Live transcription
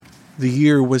The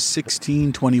year was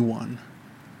 1621.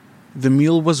 The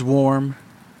meal was warm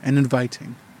and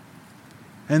inviting.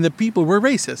 And the people were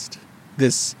racist.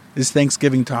 This is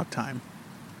Thanksgiving talk time.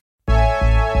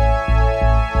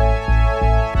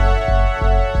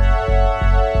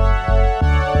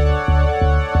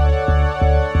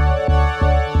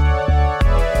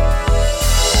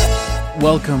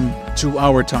 Welcome to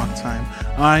our talk time.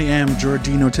 I am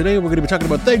Giordino. Today we're going to be talking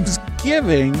about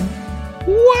Thanksgiving.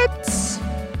 What?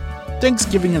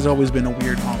 Thanksgiving has always been a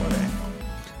weird holiday.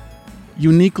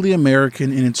 Uniquely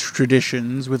American in its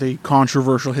traditions with a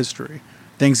controversial history.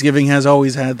 Thanksgiving has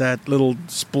always had that little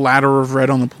splatter of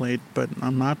red on the plate, but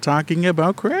I'm not talking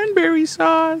about cranberry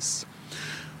sauce.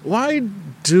 Why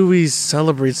do we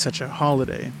celebrate such a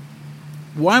holiday?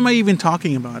 Why am I even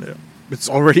talking about it? It's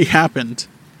already happened.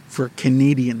 For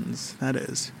Canadians, that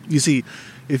is. You see,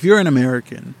 if you're an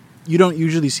American, you don't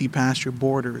usually see past your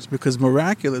borders because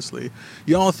miraculously,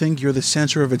 you all think you're the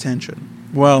center of attention.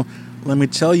 Well, let me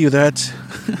tell you that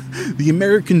the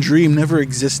American dream never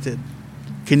existed.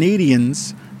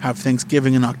 Canadians have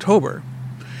Thanksgiving in October.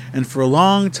 And for a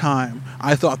long time,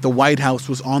 I thought the White House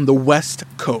was on the West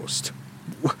Coast.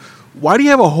 Why do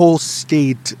you have a whole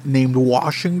state named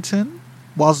Washington?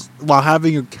 While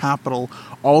having your capital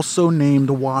also named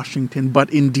Washington,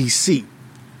 but in D.C.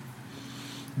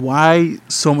 Why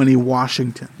so many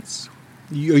Washingtons?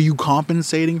 Are you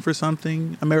compensating for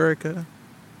something, America?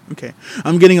 Okay,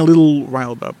 I'm getting a little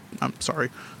riled up. I'm sorry.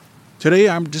 Today,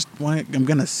 I'm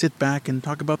going to sit back and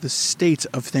talk about the state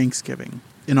of Thanksgiving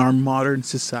in our modern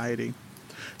society,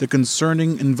 the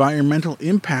concerning environmental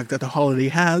impact that the holiday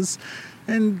has,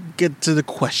 and get to the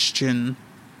question,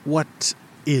 what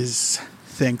is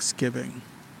Thanksgiving?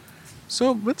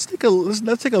 So let's take a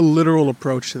literal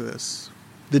approach to this.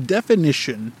 The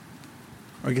definition,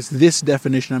 or I guess this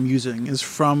definition I'm using, is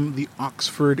from the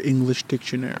Oxford English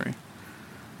Dictionary.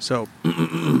 So,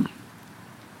 an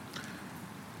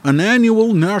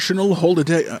annual national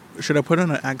holiday. Should I put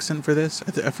on an accent for this?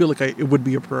 I feel like it would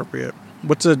be appropriate.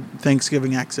 What's a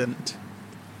Thanksgiving accent?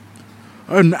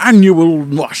 An annual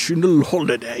national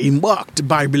holiday marked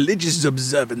by religious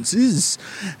observances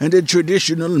and a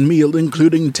traditional meal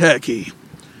including turkey.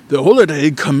 The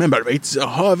holiday commemorates a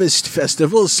harvest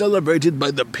festival celebrated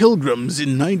by the Pilgrims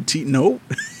in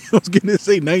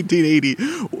 1980,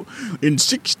 in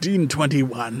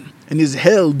 1621, and is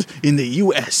held in the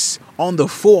U.S. on the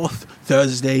fourth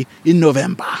Thursday in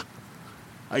November.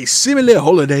 A similar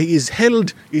holiday is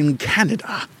held in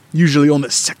Canada, usually on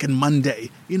the second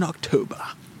Monday in October.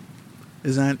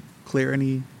 Is that clear?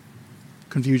 Any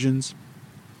confusions?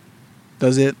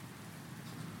 Does it?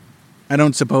 I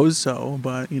don't suppose so,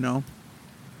 but, you know.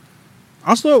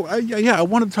 Also, I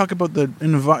want to talk about the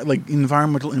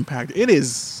environmental impact. It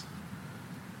is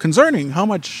concerning how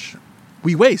much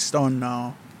we waste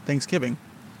on Thanksgiving.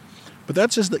 But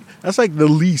that's like the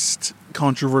least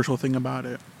controversial thing about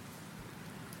it.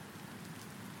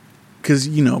 Because,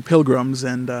 pilgrims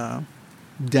and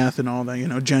death and all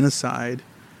that, genocide.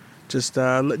 Just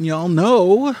letting y'all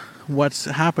know what's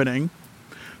happening.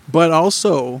 But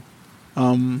also,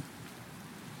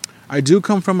 I do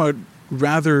come from a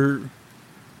rather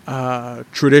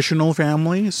traditional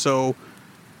family. So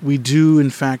we do, in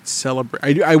fact,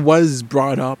 celebrate. I was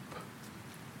brought up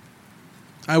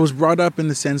in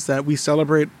the sense that we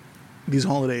celebrate these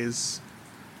holidays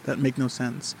that make no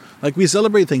sense. Like, we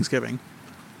celebrate Thanksgiving.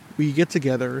 We get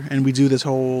together and we do this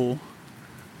whole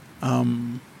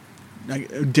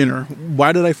dinner.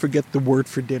 Why did I forget the word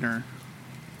for dinner?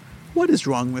 What is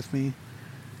wrong with me?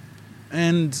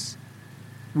 And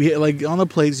we on the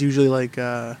plates usually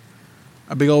a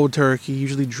big old turkey,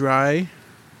 usually drier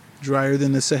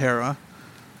than the Sahara.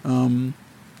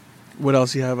 What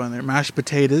else do you have on there? Mashed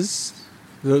potatoes.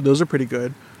 Those are pretty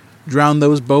good. Drown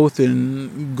those both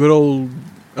in good old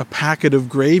a packet of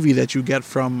gravy that you get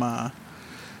from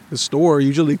the store,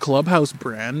 usually Clubhouse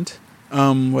brand.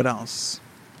 What else?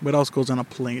 What else goes on a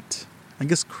plate? I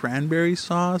guess cranberry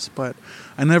sauce, but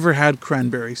I never had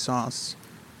cranberry sauce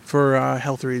for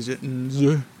health reasons.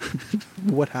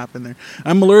 What happened there?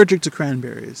 I'm allergic to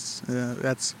cranberries.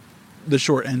 That's the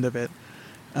short end of it.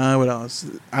 What else?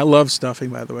 I love stuffing,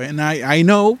 by the way, and I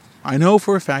know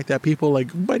for a fact that people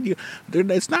but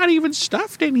it's not even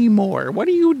stuffed anymore. What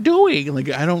are you doing? I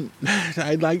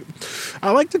like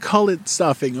to call it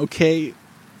stuffing, okay?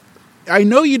 I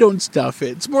know you don't stuff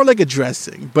it. It's more like a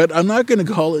dressing, but I'm not going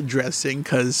to call it dressing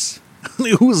because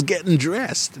who's getting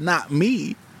dressed? Not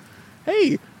me.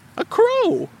 Hey, a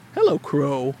crow. Hello,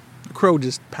 crow. A crow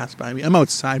just passed by me. I'm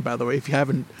outside, by the way, if you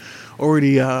haven't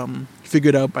already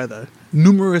figured out by the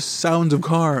numerous sounds of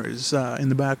cars in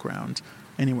the background.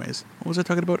 Anyways, what was I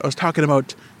talking about? I was talking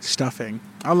about stuffing.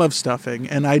 I love stuffing,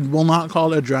 and I will not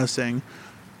call it dressing.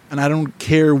 And I don't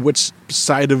care which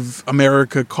side of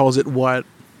America calls it what.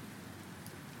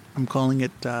 I'm calling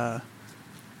it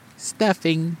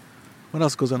stuffing. What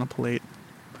else goes on a plate?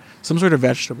 Some sort of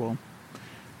vegetable.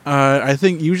 I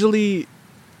think usually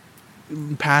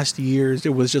in past years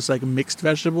it was just like mixed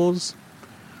vegetables,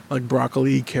 like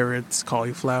broccoli, carrots,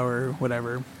 cauliflower,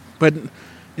 whatever. But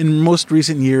in most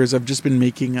recent years, I've just been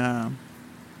making. I've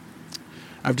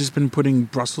just been putting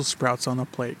Brussels sprouts on a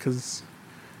plate because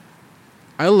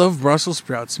I love Brussels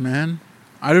sprouts, man.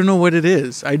 I don't know what it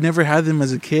is. I never had them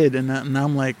as a kid, and now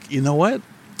I'm like, you know what?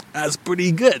 That's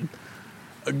pretty good.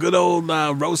 A good old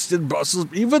roasted Brussels,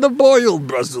 even a boiled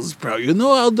Brussels sprout. You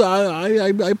know,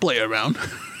 I play around.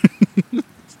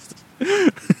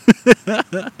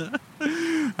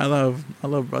 I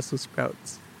love Brussels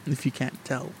sprouts. If you can't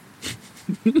tell.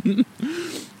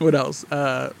 What else?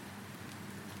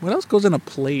 What else goes on a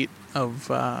plate of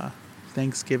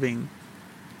Thanksgiving?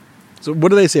 So what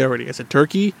did I say already? I said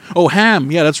turkey. Oh,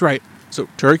 ham. Yeah, that's right. So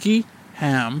turkey,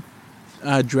 ham,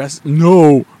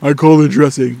 No, I called it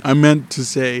dressing. I meant to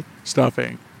say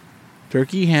stuffing.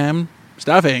 Turkey, ham,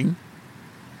 stuffing,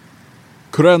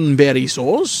 cranberry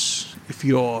sauce, if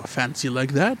you're fancy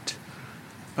like that.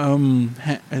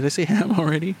 Did I say ham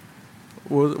already?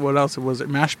 What else was it?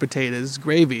 Mashed potatoes,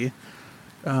 gravy,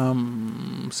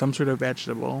 some sort of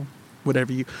vegetable,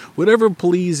 whatever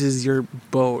pleases your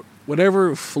boat,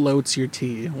 whatever floats your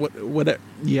tea. Whatever.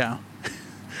 Yeah.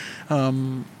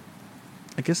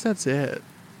 I guess that's it.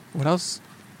 What else?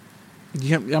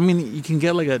 You can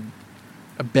get like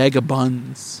a bag of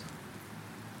buns.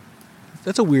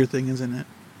 That's a weird thing, isn't it?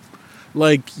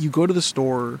 Like, you go to the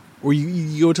store, or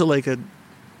you go to like a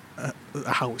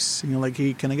house, and you're like,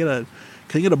 hey, can I get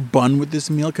a bun with this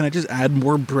meal? Can I just add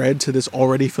more bread to this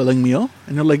already filling meal?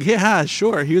 And they're like, yeah,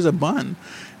 sure, here's a bun.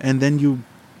 And then you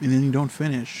don't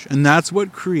finish. And that's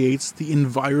what creates the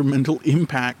environmental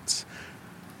impact.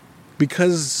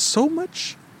 Because so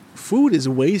much food is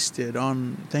wasted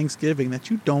on Thanksgiving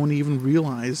that you don't even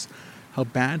realize how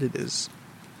bad it is.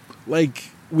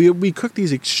 Like, we cook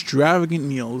these extravagant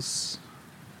meals,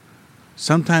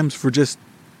 sometimes for just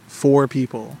 4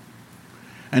 people.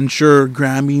 And sure,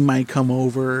 Grammy might come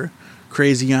over,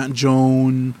 crazy Aunt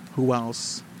Joan, who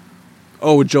else?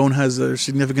 Oh, Joan has a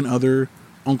significant other,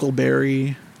 Uncle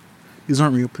Barry. These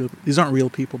aren't real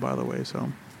people, by the way,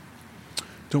 so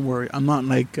don't worry. I'm not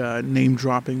like name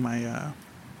dropping my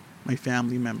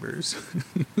family members.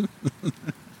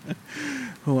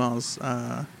 Who else?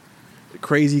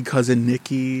 Crazy cousin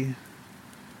Nikki.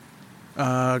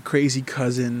 Crazy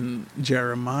cousin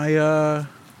Jeremiah.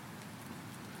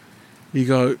 You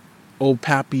got old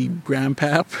Pappy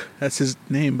Grandpap. That's his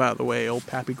name, by the way. Old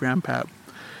Pappy Grandpap.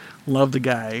 Love the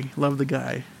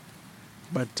guy.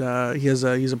 But he's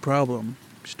a problem.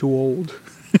 He's too old.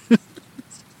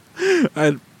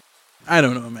 I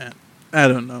don't know, man. I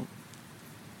don't know.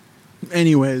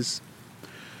 Anyways,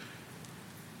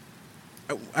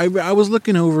 I was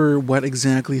looking over what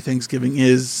exactly Thanksgiving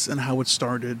is and how it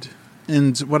started,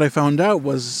 and what I found out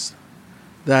was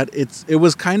that it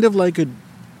was kind of like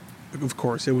of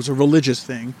course, it was a religious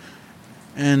thing,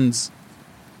 and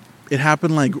it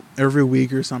happened like every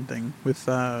week or something with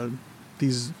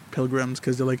these pilgrims,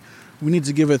 because they're like, we need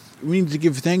to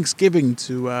give Thanksgiving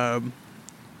to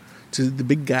the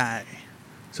big guy.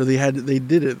 So they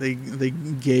did it. They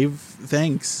gave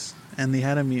thanks and they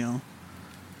had a meal.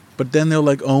 But then they're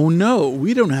like, oh no,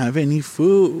 we don't have any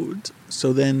food.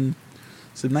 So then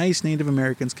some nice Native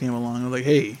Americans came along and were like,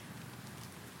 hey,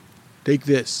 take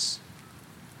this.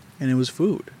 And it was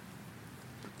food.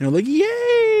 And they're like,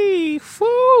 yay,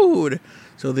 food.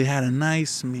 So they had a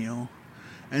nice meal.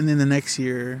 And then the next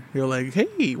year, they're like,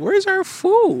 hey, where's our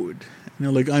food? And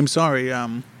they're like, I'm sorry,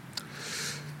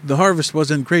 the harvest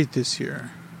wasn't great this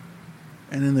year.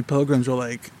 And then the pilgrims were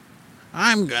like,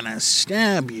 I'm gonna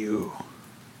stab you.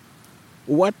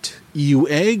 What? You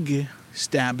egg?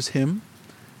 Stabs him.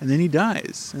 And then he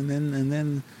dies. And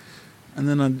then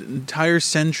an entire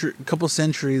couple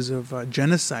centuries of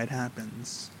genocide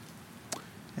happens.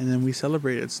 And then we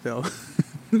celebrate it still.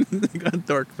 It got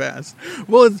dark fast.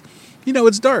 Well,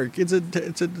 it's dark. It's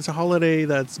a holiday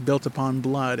that's built upon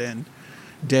blood and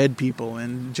dead people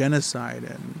and genocide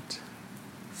and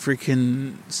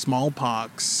freaking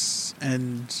smallpox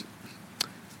and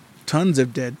tons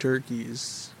of dead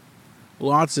turkeys,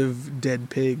 lots of dead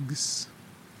pigs.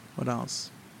 What else?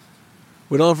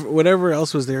 Whatever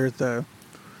else was there at the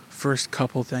first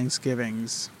couple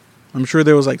Thanksgivings. I'm sure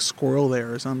there was like squirrel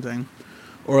there or something,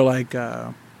 or like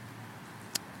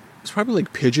it's probably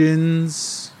like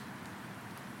pigeons.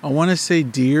 I want to say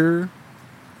deer.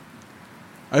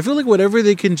 I feel like whatever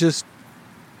they can just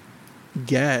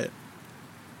get.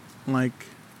 Like,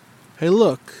 hey,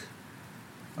 look,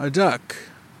 a duck.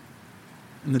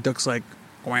 And the duck's like,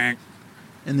 quack.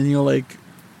 And then you're like,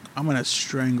 I'm going to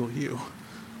strangle you.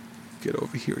 Get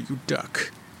over here, you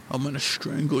duck. I'm going to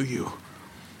strangle you.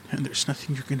 And there's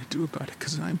nothing you're going to do about it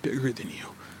because I'm bigger than you.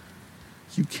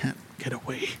 You can't get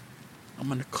away. I'm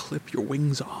going to clip your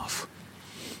wings off.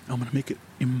 I'm going to make it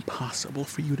impossible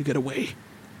for you to get away.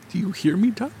 Do you hear me,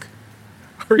 duck?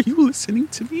 Are you listening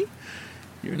to me?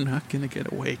 You're not going to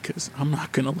get away because I'm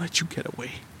not going to let you get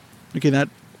away. Okay, that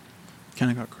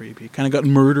kind of got creepy. Kind of got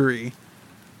murdery.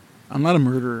 I'm not a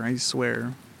murderer, I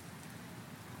swear.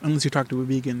 Unless you talk to a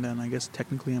vegan, then I guess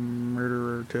technically I'm a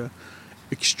murderer to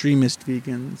extremist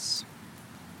vegans.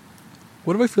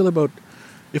 What do I feel about...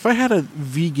 If I had a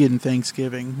vegan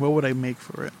Thanksgiving, what would I make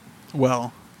for it?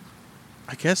 Well,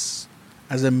 I guess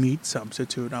as a meat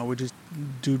substitute, I would just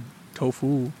do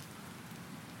tofu.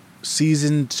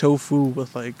 Seasoned tofu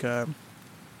with like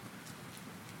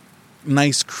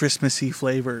nice Christmassy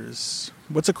flavors.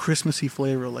 What's a Christmassy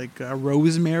flavor? Like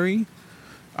rosemary?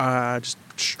 Just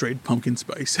straight pumpkin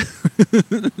spice.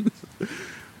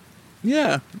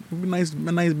 Yeah, a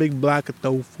nice big block of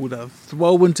tofu to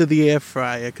throw into the air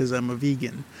fryer because I'm a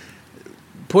vegan.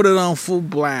 Put it on full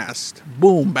blast.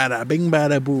 Boom, bada, bing,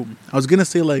 bada, boom. I was going to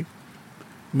say, like,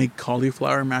 make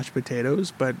cauliflower mashed potatoes,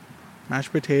 but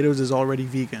mashed potatoes is already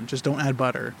vegan. Just don't add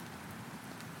butter.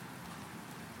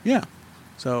 Yeah.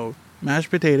 So,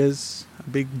 mashed potatoes, a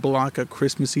big block of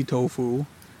Christmassy tofu,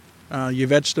 your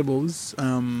vegetables.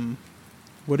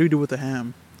 What do we do with the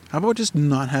ham? How about just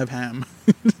not have ham?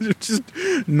 Just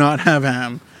not have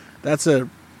ham. That's a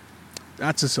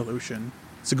solution.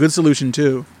 It's a good solution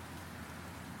too.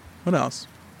 What else?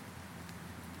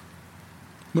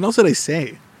 What else did I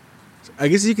say? I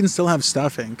guess you can still have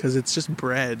stuffing because it's just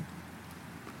bread.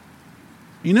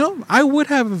 You know, I would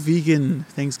have a vegan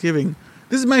Thanksgiving.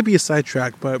 This might be a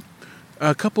sidetrack, but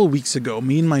a couple of weeks ago,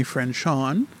 me and my friend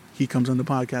Sean, he comes on the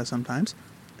podcast sometimes.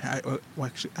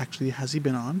 Actually, has he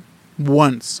been on?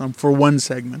 Once, for one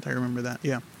segment, I remember that,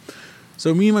 yeah.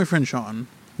 So me and my friend Sean,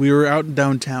 we were out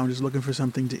downtown just looking for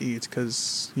something to eat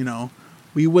because, you know,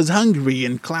 we was hungry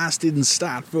and class didn't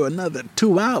start for another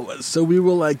 2 hours. So we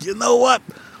were like, you know what?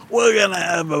 We're going to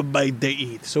have a bite to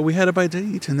eat. So we had a bite to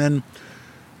eat, and then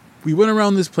we went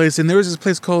around this place, and there was this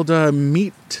place called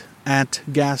Meat at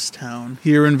Gastown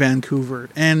here in Vancouver.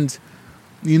 And,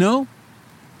 you know,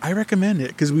 I recommend it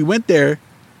because we went there.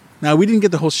 Now, we didn't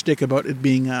get the whole shtick about it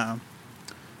being a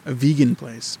vegan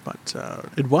place, but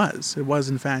it was. It was,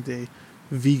 in fact, a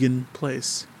vegan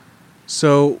place.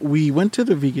 So we went to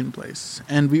the vegan place,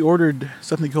 and we ordered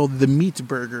something called the meat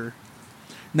burger.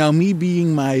 Now, me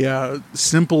being my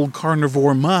simple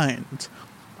carnivore mind,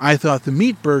 I thought the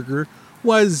meat burger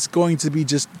was going to be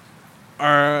just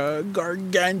a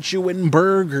gargantuan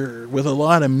burger with a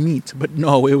lot of meat. But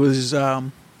no, it was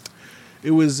a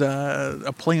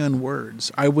play on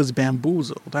words. I was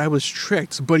bamboozled. I was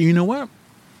tricked. But you know what?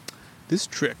 This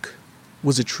trick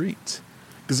was a treat.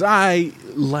 Because I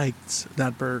liked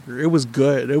that burger. It was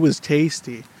good. It was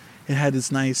tasty. It had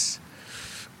this nice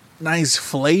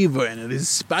flavor in it. It's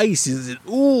spices. And,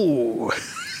 ooh.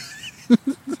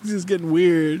 This is getting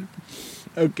weird.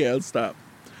 Okay, I'll stop.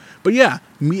 But yeah,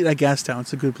 Meat at Gastown.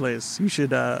 It's a good place. You should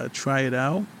try it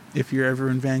out if you're ever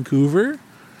in Vancouver.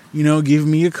 You know, give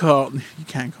me a call. You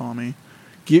can't call me.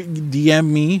 DM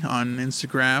me on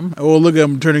Instagram. Oh, look,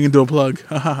 I'm turning into a plug.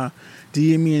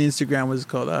 DM me on Instagram. What's it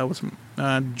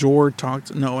called? Jor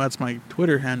talked. No, that's my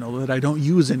Twitter handle that I don't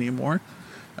use anymore.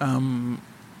 I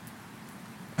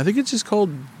think it's just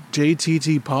called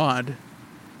JTT Pod.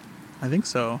 I think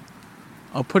so.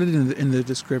 I'll put it in the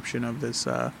description of this.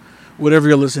 Whatever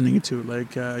you're listening to.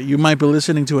 Like, you might be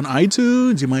listening to it on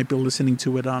iTunes. You might be listening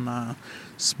to it on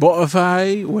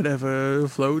Spotify. Whatever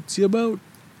floats your boat.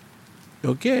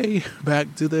 Okay,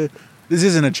 back to the... This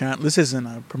isn't a chant. This isn't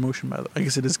a promotion, by the way. I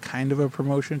guess it is kind of a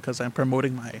promotion because I'm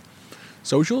promoting my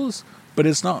socials. But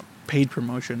it's not paid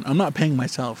promotion. I'm not paying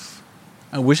myself.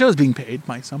 I wish I was being paid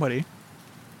by somebody.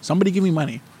 Somebody give me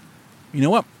money. You know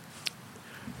what?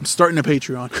 I'm starting a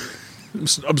Patreon.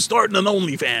 I'm starting an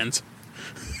OnlyFans.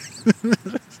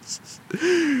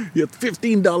 You get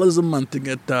 $15 a month to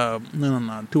get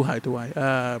no, too high.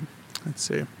 Let's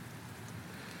see.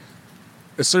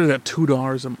 It started at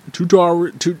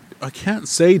 $2 I can't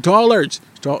say dollars.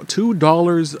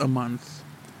 $2 a month,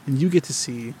 and you get to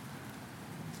see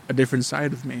a different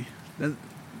side of me.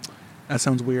 That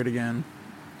sounds weird again.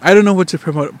 I don't know what to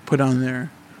put on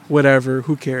there. Whatever,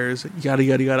 who cares? Yada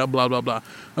yada yada, blah blah blah.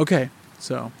 Okay,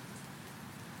 so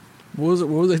What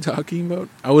was I talking about?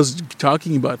 I was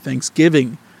talking about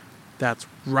Thanksgiving. That's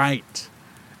right.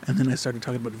 And then I started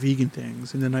talking about vegan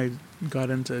things, and then I got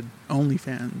into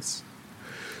OnlyFans.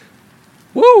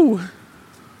 Woo!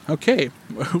 Okay,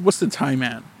 what's the time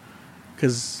at?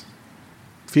 Because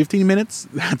 15 minutes?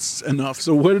 That's enough.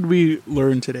 So, what did we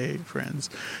learn today, friends?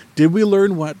 Did we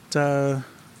learn what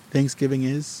Thanksgiving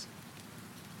is?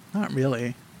 Not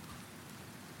really.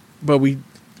 But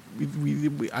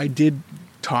I did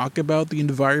talk about the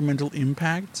environmental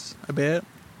impacts a bit.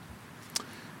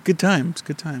 Good times,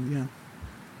 yeah.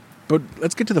 But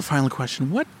let's get to the final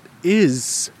question. What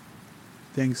is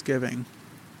Thanksgiving?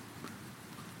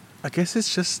 I guess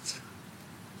it's just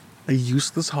a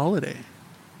useless holiday.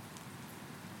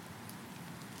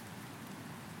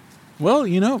 Well,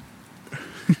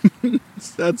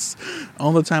 that's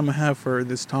all the time I have for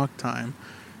this talk time.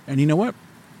 And you know what?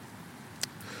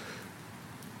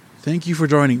 Thank you for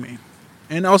joining me.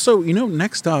 And also,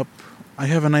 next up, I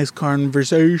have a nice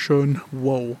conversation.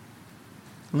 Whoa.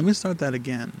 Let me start that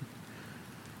again.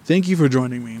 Thank you for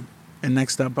joining me. And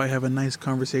next up, I have a nice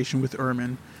conversation with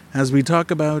Ermin as we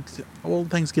talk about,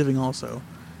 Thanksgiving also.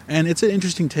 And it's an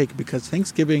interesting take because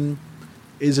Thanksgiving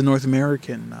is a North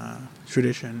American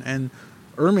tradition. And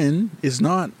Ermin is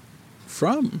not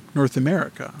from North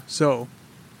America. So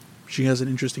she has an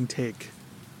interesting take.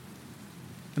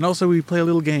 And also, we play a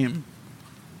little game.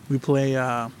 We play,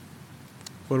 what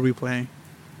do we play?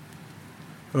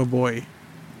 Oh boy.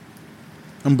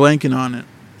 I'm blanking on it.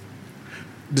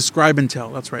 Describe and tell.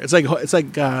 That's right. It's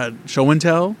like show and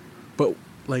tell, but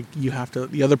like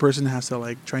the other person has to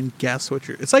like try and guess what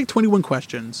you're. It's like 21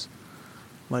 questions.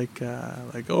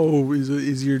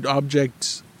 Is your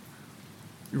object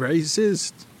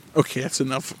racist? Okay, that's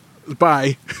enough.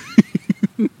 Bye.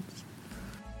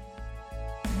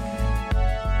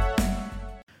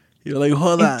 You're like,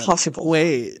 hold on. Impossible.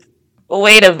 Wait.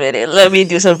 Wait a minute. Let me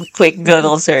do some quick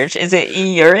Google search. Is it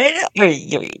urine or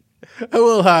urine?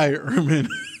 Well, hi, Ermin.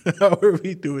 How are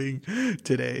we doing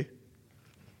today?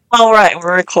 All right,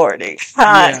 we're recording.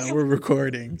 Yeah, Hi. we're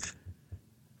recording.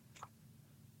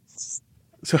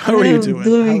 So how are you I'm doing?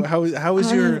 doing. How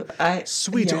is your I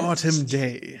sweet yeah. autumn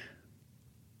day?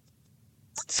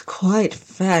 It's quite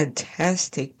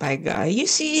fantastic, my guy. You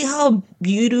see how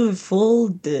beautiful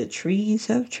the trees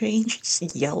have changed?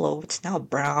 It's yellow, it's now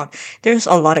brown. There's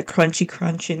a lot of crunchy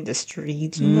crunch in the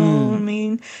streets, you know what I Mmm.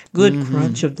 mean? Good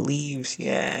crunch Mm-hmm. of leaves,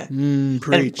 yeah. And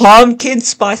Preach. pumpkin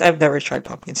spice. I've never tried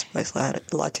pumpkin spice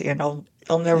latte, and I'll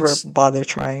never It's bother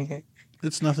trying it.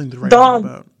 it's nothing to write home Dog.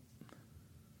 about.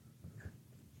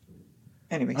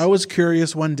 I Anyways, was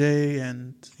curious one day,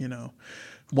 and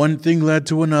one thing led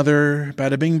to another.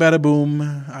 Bada bing, bada boom.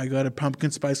 I got a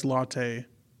pumpkin spice latte.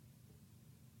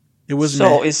 It was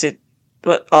so meh. is it?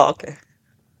 What? Oh, okay.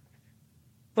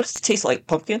 What does it taste like?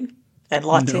 Pumpkin and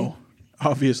latte. No,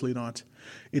 obviously not.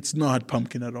 It's not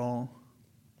pumpkin at all.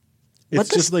 What It's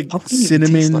just does like pumpkin even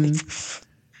taste like? cinnamon. It's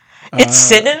Uh,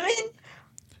 cinnamon.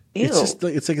 it's Ew. just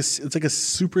like it's like a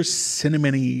super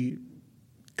cinnamony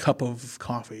cup of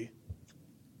coffee.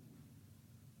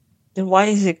 Then why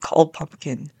is it called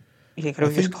pumpkin? You could I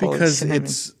have just think called it because cinnamon.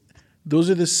 those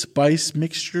are the spice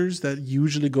mixtures that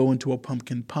usually go into a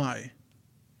pumpkin pie.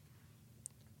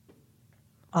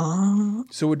 Ah.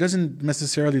 So it doesn't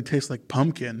necessarily taste like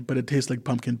pumpkin, but it tastes like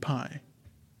pumpkin pie.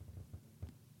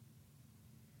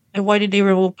 And why did they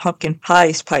remove pumpkin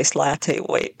pie spice latte?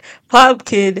 Wait,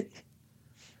 pumpkin.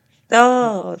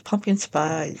 Oh, pumpkin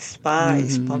spice,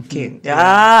 pumpkin.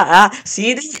 Yeah,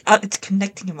 See, it's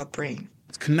connecting in my brain.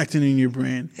 it's connecting in your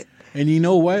brain. And you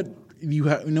know what? Do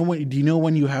you know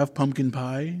when you have pumpkin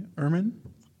pie, Ermin?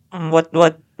 What do I?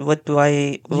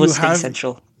 You What's the have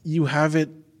essential? you have it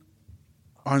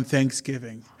on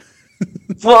Thanksgiving.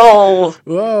 Whoa,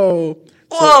 Whoa.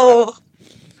 So whoa.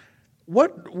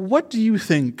 what do you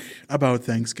think about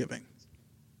Thanksgiving?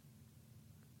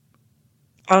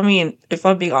 I mean, if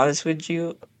I'm being honest with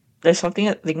you, there's something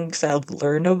that things I've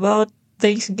learned about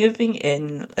Thanksgiving,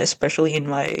 and especially in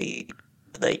my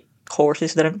like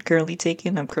courses that I'm currently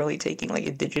taking. I'm currently taking like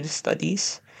Indigenous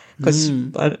Studies because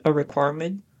Mm. a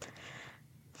requirement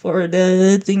for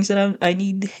the things that I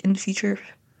need in the future.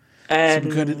 So we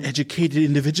got an And educated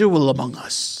individual among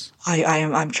us.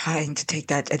 I'm trying to take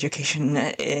that education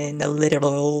in a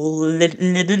literal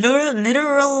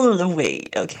way.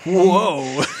 Okay.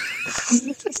 Whoa.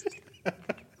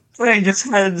 I just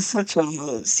had such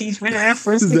a siege when I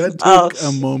first came That took a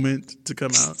out. moment to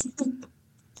come out.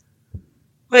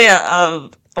 But yeah,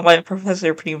 my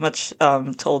professor pretty much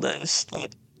told us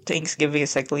that Thanksgiving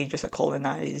is actually just a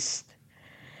colonized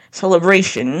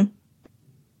celebration.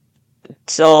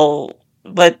 So,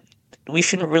 but we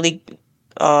shouldn't really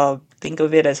think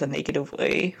of it as a negative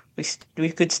way. We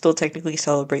could still technically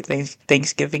celebrate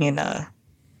Thanksgiving in a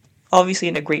obviously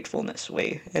in a gratefulness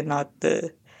way and not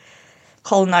the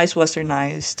colonized,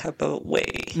 westernized type of way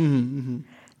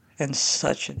and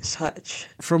such and such.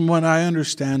 From what I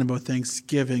understand about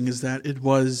Thanksgiving is that it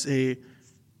was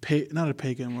not a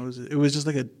pagan, what was it? It was just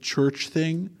like a church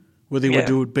thing where they would Yeah.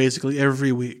 do it basically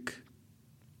every week.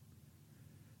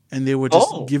 And they would just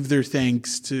Oh, give their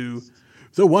thanks to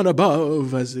the one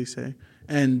above, as they say.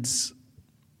 And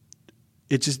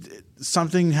it just,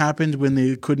 something happened when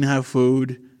they couldn't have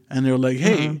food. And they were like, hmm,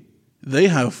 hey, they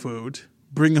have food.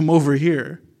 Bring them over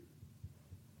here.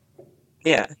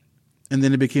 yeah. And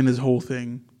then it became this whole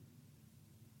thing.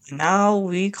 Now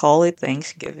we call it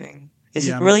Thanksgiving. Is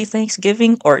it Yeah, really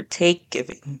Thanksgiving or take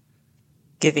giving?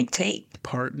 Giving take?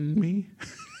 pardon me?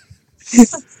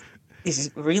 Is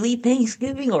it really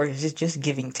Thanksgiving or is it just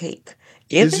giving take?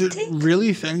 Give Is and it take?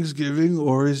 really Thanksgiving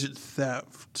or is it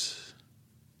theft? That's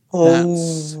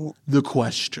Oh, the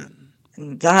question.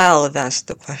 now that's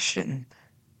the question.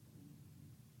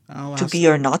 I'll To ask. be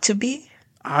or not to be?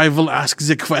 I will ask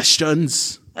the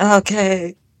questions.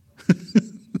 Okay.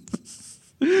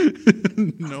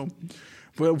 No.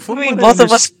 Well, I from mean, what I both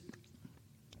of us. understand,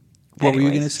 what were you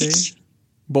Anyway. gonna say?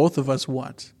 Both of us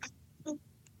what?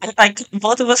 Like,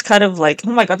 both of us kind of like,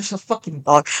 oh my god, there's a fucking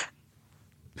dog.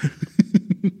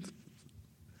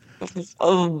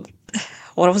 Um,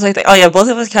 what was I thinking? Oh yeah, both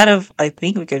of us kind of, I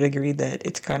think we could agree that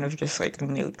it's kind of just like a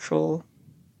neutral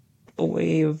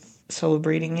way of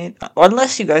celebrating it.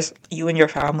 Unless you and your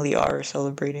family are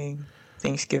celebrating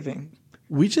Thanksgiving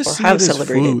We just or see it have as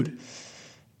celebrated. food.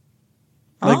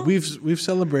 Like Huh? we've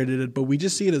celebrated it, but we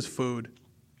just see it as food.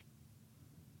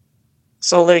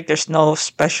 So like, there's no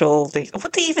special thing.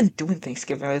 What do they even do in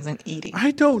Thanksgiving other than eating?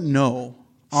 I don't know,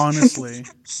 honestly.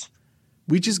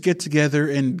 We just get together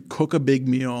and cook a big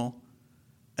meal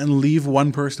and leave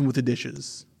one person with the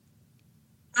dishes.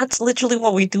 That's literally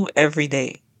what we do every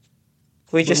day.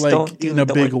 We But just don't like in do a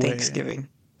the big word way. Thanksgiving.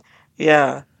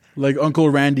 Yeah. Like Uncle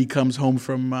Randy comes home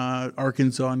from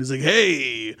Arkansas and he's like,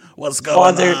 "Hey, what's going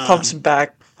Father comes on?"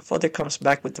 back. Father comes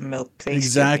back with the milk Thanksgiving.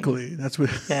 Exactly. That's what.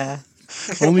 Yeah.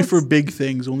 Only for big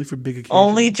things. Only for big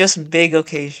Only occasions. just big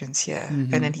occasions, yeah.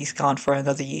 And Hmm. then he's gone for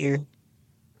another year.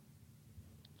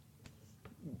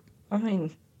 I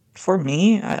mean, for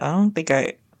me, I don't think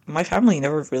my family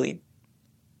never really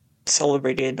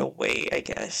celebrated in a way, I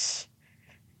guess.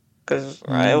 Because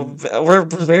Mm. we're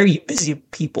very busy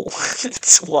people.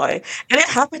 That's why. And it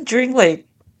happened during like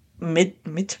mid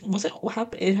was it what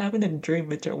happened? It happened during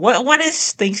midterm. What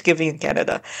is Thanksgiving in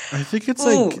Canada? I think it's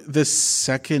like Oh, the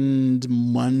second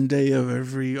Monday of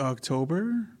every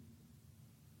October.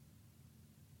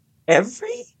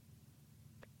 every?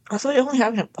 I thought it only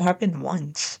happened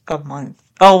once a month.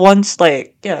 Oh, once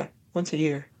like yeah, once a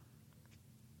year.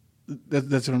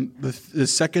 That's on the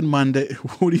second Monday.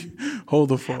 What do you hold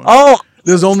the phone? Oh,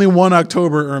 There's only one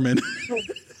October, Ermin.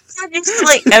 it's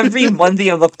like every Monday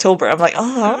of October. I'm like,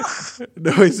 oh,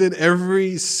 No, I said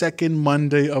every second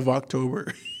Monday of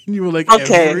October. You were like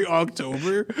okay. every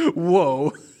October.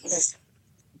 Whoa.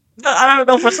 I don't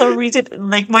know, for some reason,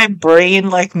 like my brain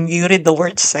like muted the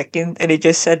word second and it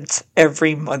just said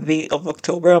every Monday of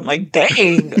October. I'm like,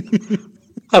 dang,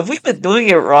 have we been doing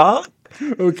it wrong?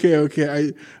 Okay,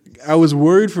 okay. I was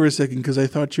worried for a second because I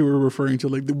thought you were referring to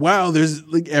like wow. There's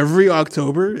like every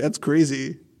October. That's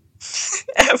crazy.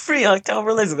 Every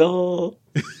October, let's go.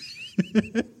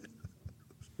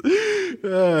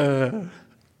 Uh,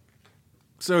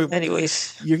 so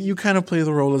Anyways, you kind of play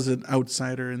the role as an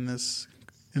outsider in this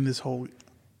whole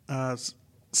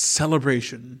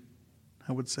celebration.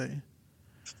 I would say,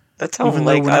 that sounds even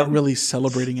though like we're not really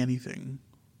celebrating anything.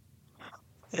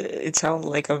 it sounds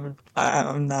like I'm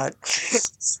not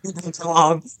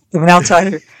I'm an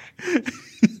outsider. I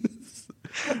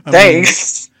mean,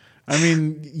 Thanks. I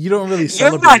mean, you don't really You're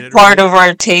celebrate not it, part right? of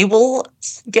our table.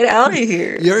 Get out of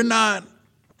here. You're not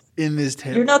in this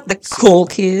You're not table, the cool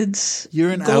so kids. you're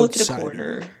an Go to the outsider.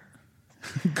 corner.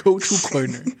 Go to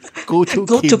corner. Go to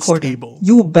Go to kids corner. table.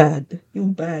 You bad. You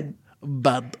bad.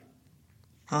 Bad,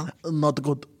 Huh? not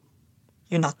good.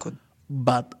 You're not good.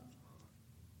 Bad.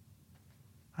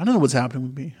 I don't know what's happening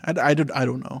with me. I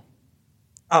don't know.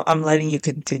 I'm letting you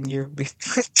continue with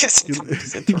just You-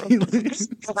 this interruption.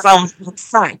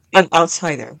 Fine. An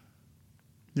outsider.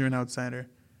 You're an outsider.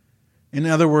 In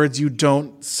other words, you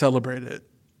don't celebrate it.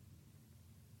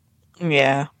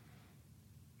 Yeah,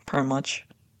 pretty much.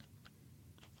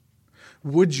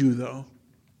 Would you though?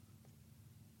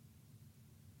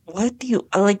 What do you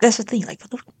like? That's the thing. Like,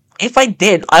 if I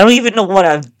did, I don't even know what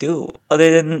I'd do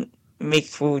other than make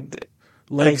food.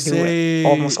 I Like do it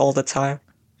almost say, all the time.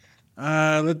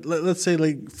 let's say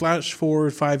like flash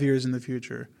forward 5 years in the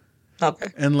future, Okay.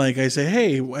 and like I say,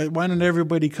 hey, why don't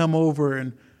everybody come over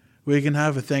and we can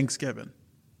have a Thanksgiving,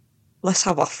 Let's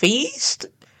have a feast.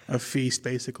 a feast,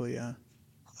 basically. Yeah.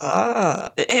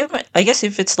 I guess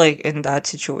if it's like in that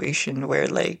situation where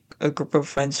like a group of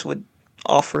friends would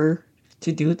offer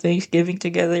to do Thanksgiving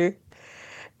together,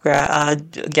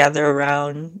 gather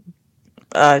around,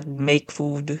 make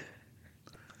food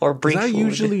or Because bring I food.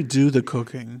 usually do the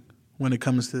cooking when it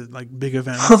comes to like big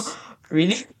events.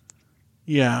 Really?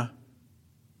 Yeah.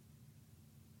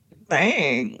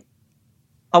 Dang.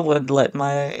 I would let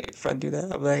my friend do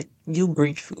that. I'm like, you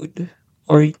bring food.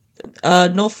 Or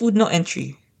no food, no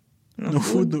entry. No No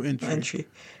food, food, no no entry. entry.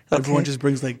 Everyone Okay. just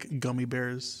brings like gummy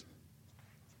bears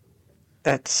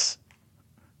That's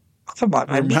come on,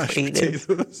 or man, be mashed creative.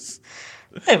 potatoes.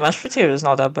 Hey, mashed potato is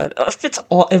not that bad. If it's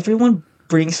all everyone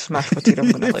brings mashed potato,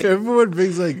 I'm gonna If like, everyone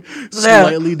brings like yeah,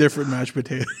 slightly different mashed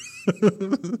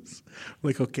potatoes,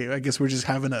 like okay, I guess we're just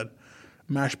having a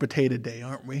mashed potato day,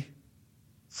 aren't we?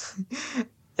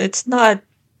 it's not.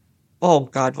 Oh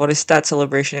God, what is that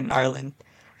celebration in Ireland?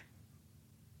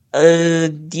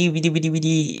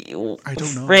 DVD. I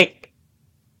don't know. Frick.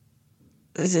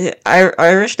 Is it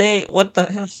Irish Day? What the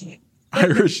hell?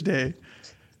 Irish Day.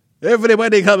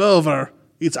 Everybody come over.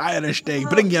 It's Irish Day.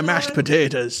 Bring your mashed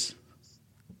potatoes.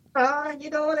 You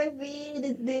know what I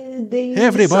mean? They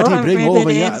Everybody bring celebrate it over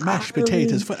in your mashed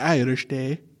potatoes Ireland. for Irish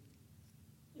Day.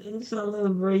 In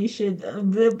celebration.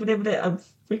 I'm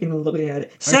freaking looking at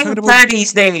it. Are you talking St. about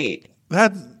Patty's Day.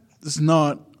 that? Is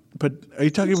not. But are you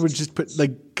talking about just put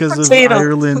like because of Potato.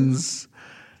 Ireland's?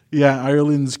 Yeah,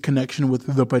 Ireland's connection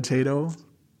with the potato.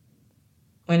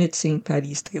 When it's St.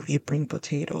 Patty's Day, we bring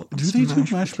potato. Do It's they do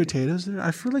mashed mashed potato. potatoes there?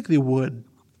 I feel like they would.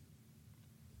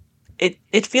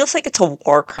 It feels like it's a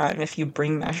war crime if you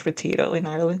bring mashed potato in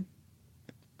Ireland.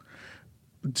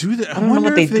 Do they? I I don't know what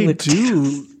wonder they if do they with do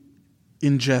potatoes.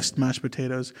 ingest mashed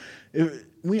potatoes.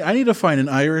 I need to find an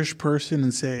Irish person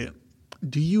and say,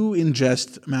 do you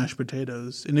ingest mashed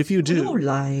potatoes? And if you I don't do,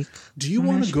 like do you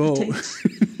want to mashed go? potatoes.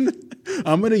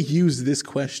 I'm going to use this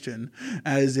question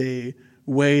as a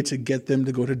way to get them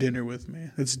to go to dinner with me.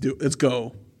 Let's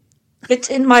go. It's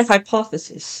in my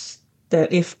hypothesis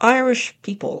that if Irish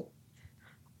people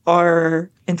are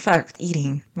in fact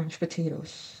eating mashed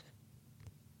potatoes,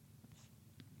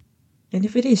 and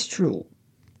if it is true,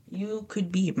 you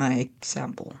could be my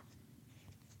example.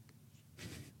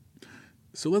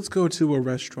 So let's go to a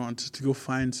restaurant to go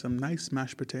find some nice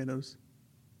mashed potatoes.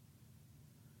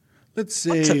 Let's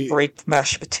What's a say great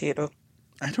mashed potato?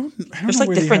 I don't There's know like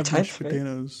where they different have mashed types, right?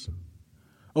 potatoes.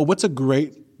 Oh, what's a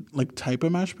great like type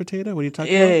of mashed potato? What are you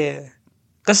talking Yeah, about? yeah, yeah.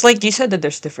 Because like you said that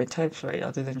there's different types, right?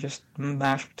 Other than just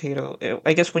mashed potato.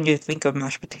 I guess when you think of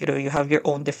mashed potato, you have your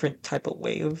own different type of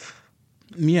way of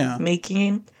Yeah.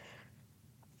 making it.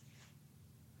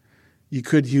 You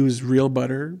could use real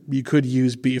butter. You could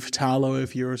use beef tallow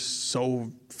if you're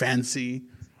so fancy.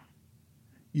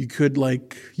 You could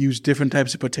like use different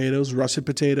types of potatoes, russet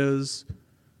potatoes,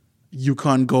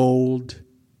 Yukon Gold,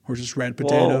 or just red Whoa.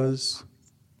 potatoes.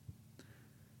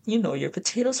 You know your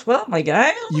potatoes well, my guy.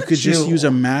 You Look could at just use a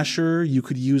you. masher. You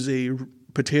could use a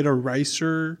potato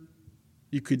ricer.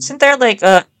 You could Isn't there like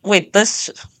wait, that's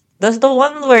the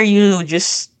one where you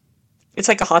just it's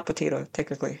like a hot potato,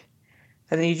 technically.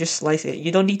 And then you just slice it. You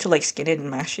don't need to like skin it and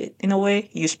mash it in a way.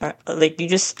 Like you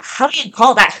just how do you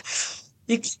call that?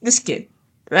 You keep the skin,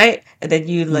 right? And then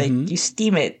you like mm-hmm. you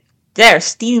steam it. There,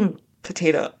 steamed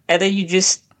potato. And then you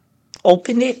just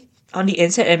open it on the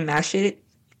inside and mash it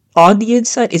on the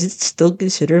inside. Is it still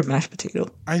considered mashed potato?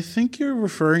 I think you're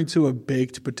referring to a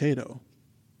baked potato.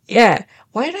 Yeah.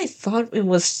 Why did I thought it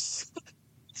was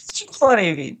you know what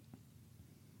I mean?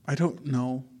 I don't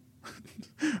know.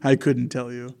 I couldn't tell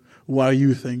you why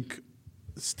you think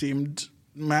steamed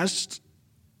mashed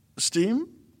steam.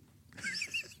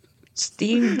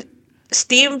 Steamed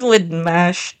steamed with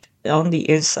mashed on the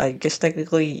inside, because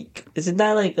technically isn't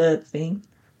that like a thing?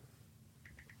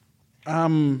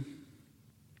 Um,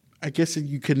 I guess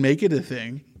you could make it a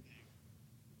thing.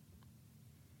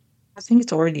 I think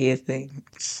it's already a thing.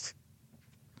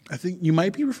 I think you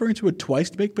might be referring to a twice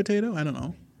baked potato. I don't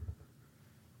know.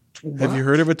 Have you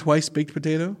heard What? of a twice baked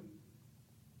potato?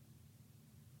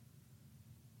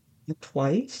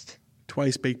 Twice?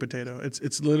 Twice baked potato.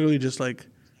 It's literally just like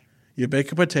you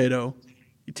bake a potato,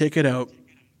 you take it out,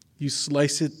 you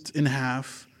slice it in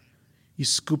half, you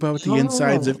scoop out the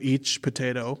insides Oh, of each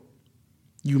potato,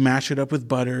 you mash it up with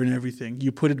butter and everything.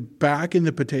 You put it back in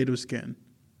the potato skin.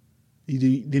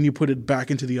 Then you put it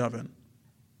back into the oven.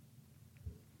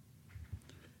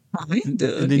 Kind and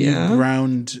of, then yeah.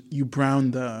 you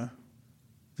brown the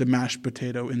mashed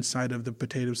potato inside of the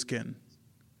potato skin.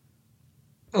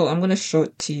 Oh, I'm gonna show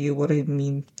it to you what I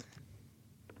mean.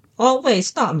 Oh wait,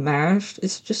 it's not mashed.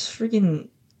 It's just freaking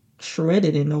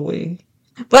shredded in a way.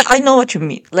 But I know what you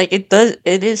mean. Like it does.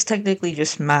 It is technically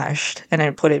just mashed, and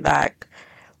then put it back,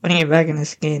 putting it back in the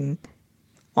skin,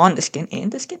 on the skin, in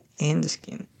the skin, in the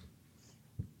skin.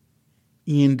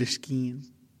 In the skin.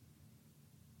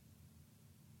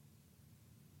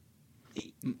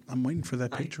 I'm waiting for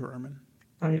that I, picture, Armin.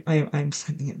 I'm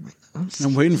sending it right now. I'm I'm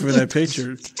sending waiting for that it.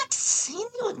 picture. Just send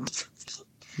it.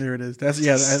 There it is. That's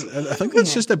yeah. Just I think send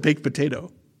that's it. just a baked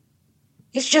potato.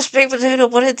 It's just baked potato,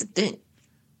 but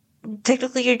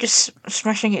technically you're just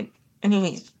smashing it.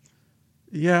 Anyways,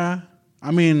 Yeah.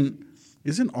 I mean,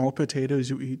 isn't all potatoes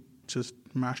you eat just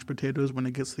mashed potatoes when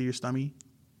it gets to your stomach?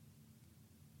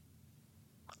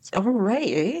 it's alright,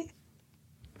 eh?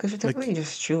 Because we technically Like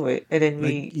just chew it, and then like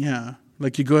we yeah.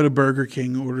 Like you go to Burger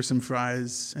King, order some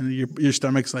fries, and your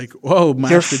stomach's like, whoa, your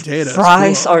mashed potatoes,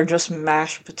 fries cool. are just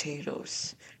mashed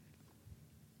potatoes.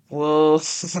 Whoa.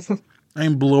 I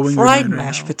am blowing your Fried mind right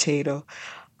mashed now. potato.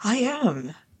 I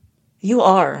am. You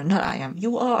are. Not I am.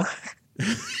 You are.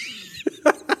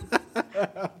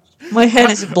 My head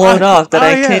is blown off that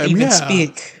I I can't am, even yeah.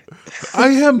 speak. I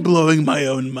am blowing my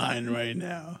own mind right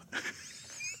now.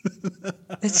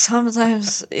 It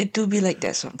sometimes it do be like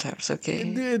that sometimes, okay?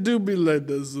 It do be like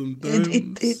that It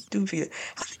sometimes. do be.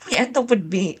 How did we end up with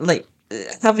being like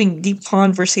having deep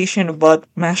conversation about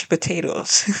mashed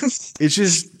potatoes? It's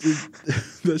just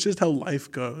that's just how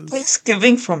life goes.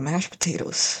 Thanksgiving from mashed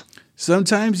potatoes.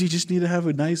 Sometimes you just need to have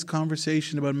a nice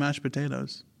conversation about mashed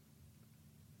potatoes.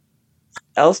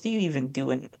 Else do you even do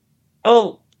in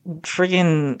oh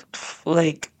friggin'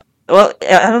 like well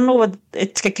I don't know what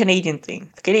it's a Canadian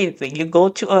thing. A Canadian thing. You go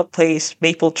to a place,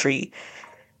 maple tree,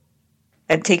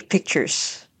 and take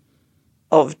pictures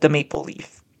of the maple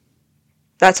leaf.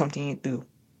 That's something you do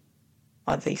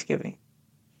on Thanksgiving.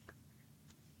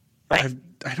 Right?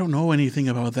 I I don't know anything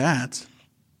about that.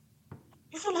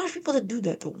 There's a lot of people that do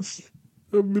that though.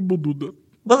 People do that.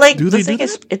 But like Do the they do thing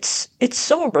is that? it's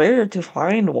so rare to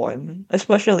find one,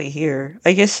 especially here.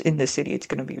 I guess in the city it's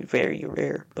gonna be very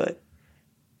rare, but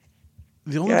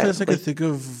The only yeah, place I could like think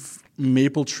of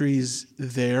maple trees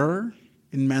there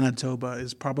in Manitoba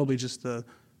is probably just the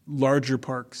larger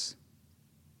parks.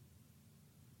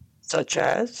 such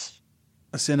as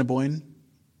Assiniboine,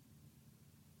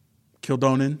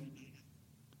 Kildonan,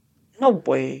 no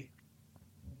way.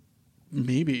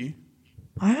 maybe.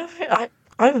 I haven't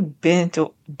I've been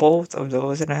to both of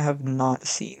those and I have not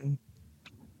seen.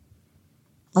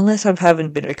 Unless I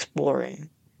haven't been exploring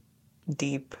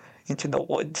deep into the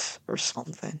woods or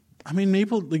something. I mean,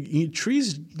 maple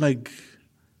trees like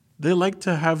they like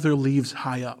to have their leaves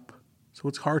high up, so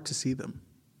it's hard to see them.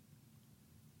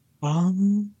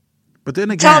 Um But then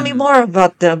Tell me again, more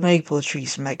about the maple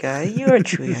trees, my guy. You're a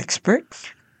tree expert.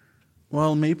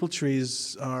 well, maple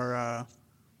trees are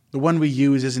the one we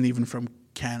use isn't even from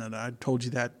Canada. I told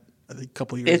you that I think a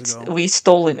couple years It's ago. we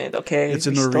stolen it, okay? It's a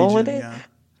We stolen Norwegian, it, yeah.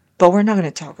 but we're not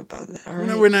gonna talk about that, We're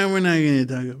not, alright? we're not, we're not going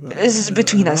to talk about This is that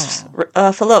between at us.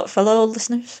 all. Fellow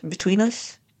listeners, between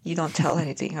us, you don't tell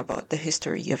anything about the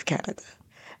history of Canada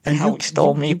and And how we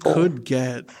stole you maple. could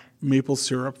get maple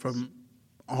syrup from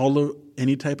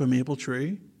any type of maple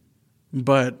tree,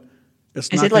 but it's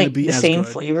Is not it going to like be the as same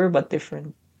good. flavor but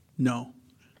different? No.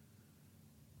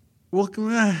 Well,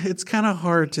 it's kind of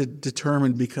hard to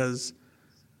determine because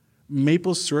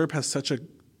maple syrup has such a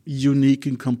unique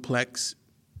and complex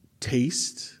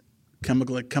taste,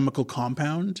 chemical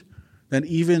compound, that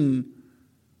even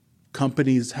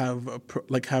companies have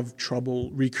have trouble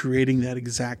recreating that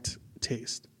exact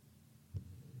taste.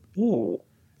 Ooh.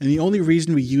 And the only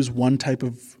reason we use one type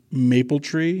of maple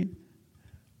tree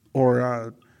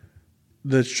or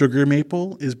the sugar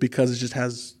maple is because it just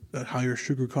has a higher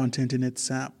sugar content in its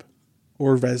sap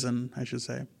or resin, I should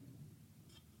say.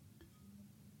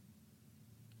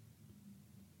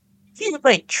 Have you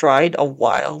like tried a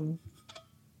wild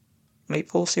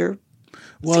maple syrup? I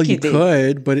Well, think you you did.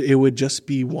 could, but it would just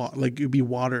be it'd be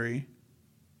watery.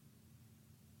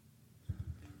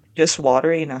 Just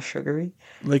watery, not sugary.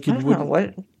 Like I it don't know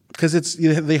wouldn't what. because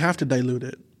they have to dilute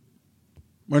it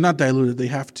or not dilute it. They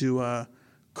have to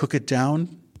cook it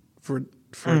down for it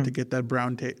to Mm. get that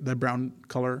brown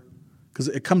color because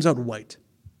it comes out white.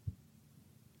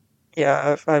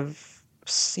 Yeah, I've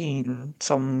seen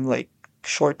some like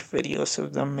short videos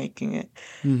of them making it.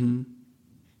 Hmm.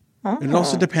 And it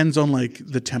also Oh, depends on like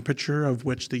the temperature of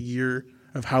which the year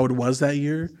of how it was that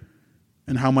year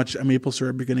and how much maple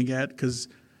syrup you're going to get because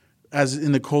as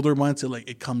in the colder months,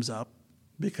 it comes up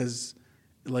because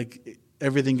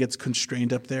everything gets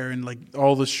constrained up there, and like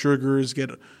all the sugars get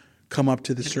come up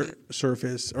to the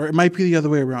surface, or it might be the other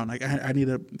way around. Like I need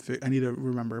to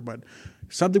remember, but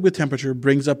something with temperature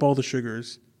brings up all the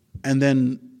sugars, and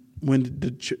then when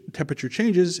the temperature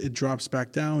changes, it drops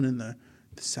back down, and the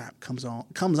sap comes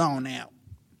on out.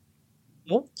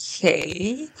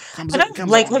 Okay. Comes And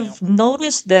comes on out. I've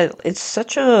noticed that it's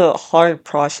such a hard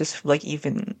process, like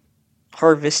even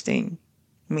harvesting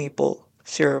maple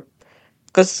syrup,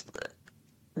 because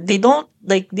they don't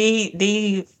like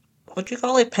they what you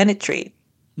call it, penetrate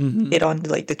Hmm. it on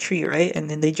like the tree, right? And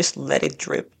then they just let it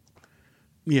drip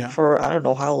Yeah, for I don't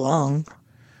know how long.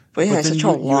 But yeah, but it's then such a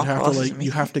you would long have to process of you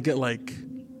making have it. to get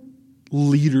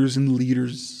liters and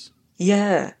liters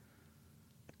Yeah.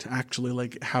 to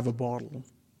actually have a bottle.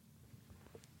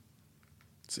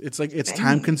 It's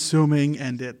time Dang. consuming,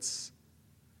 and it's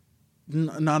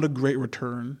not a great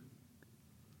return.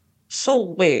 So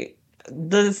wait,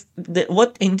 the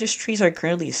what industries are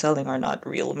currently selling are not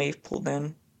real maple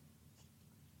then?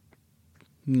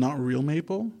 Not real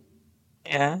maple.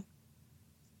 Yeah.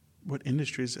 What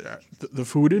industry is it? The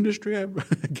food industry, I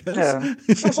guess. Yeah.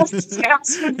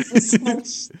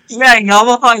 Yeah,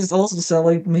 Yamaha is also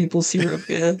selling maple syrup,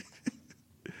 yeah.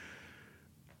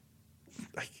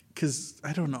 Because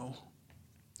I don't know.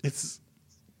 It's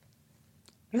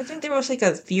I think there was like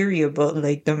a theory about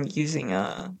like them using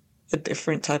a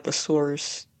different type of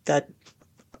source that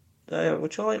what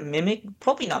you call it, mimic?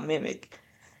 Probably not mimic.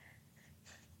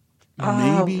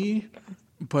 Uh maybe,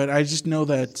 but I just know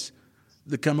that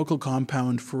the chemical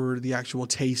compound for the actual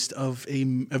taste of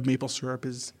maple syrup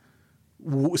is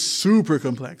super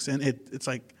complex, and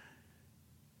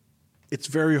it's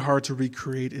very hard to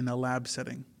recreate in a lab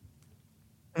setting,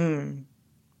 mm.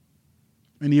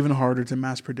 and even harder to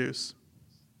mass produce.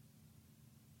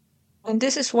 And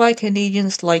this is why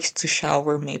Canadians likes to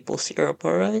shower maple syrup,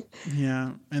 alright?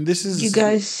 Yeah, and You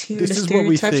guys hear the this is what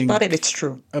we stereotypes about it? think It's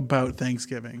true. about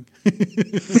Thanksgiving.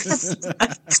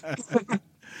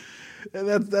 And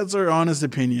that's our honest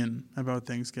opinion about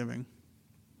Thanksgiving.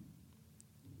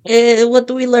 What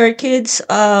do we learn, kids?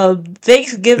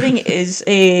 Thanksgiving is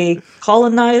a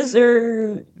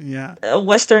colonizer, Yeah.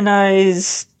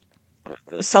 westernized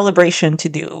celebration to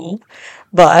do,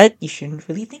 but you shouldn't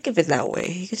really think of it that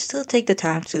way. You can still take the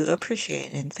time to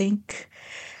appreciate and thank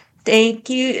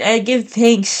you, and give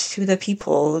thanks to the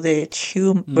people that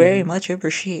you very Hmm. much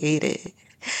appreciate it.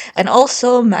 And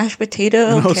also, mashed And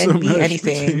potato also can be mashed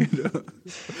anything. potato.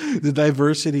 The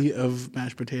diversity of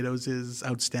mashed potatoes is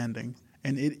outstanding,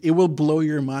 and it will blow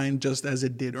your mind just as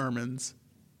it did Ermin's.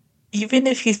 Even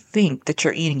if you think that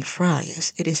you're eating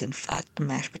fries, it is in fact the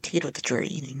mashed potato that you're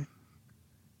eating.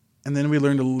 And then we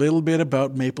learned a little bit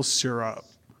about maple syrup.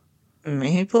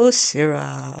 Maple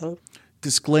syrup.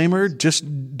 Disclaimer: just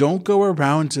don't go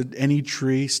around to any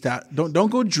tree. Don't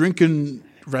go drinking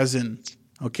resin.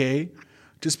 Okay,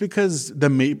 just because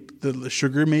the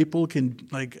sugar maple can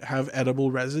have edible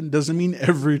resin doesn't mean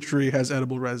every tree has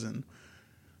edible resin.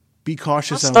 Be Don't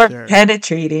cautious out start there.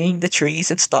 penetrating the trees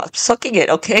and stop sucking it,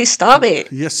 okay? Stop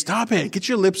it. Yeah, stop it. Get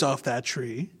your lips off that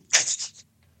tree.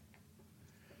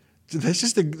 That's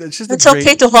just a It's okay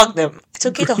great, to hug them. It's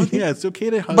okay to hug great. them. Yeah, it's okay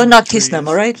to But hug not kiss them, trees.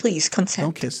 alright? Please, Don't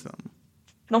consent. kiss them.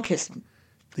 Don't kiss them.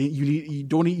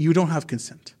 You don't have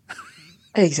consent.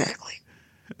 Exactly.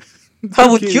 How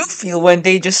Some would you kids. feel when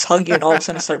they just hug you and all of a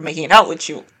sudden start making out with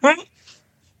you? Right?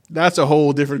 That's a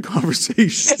whole different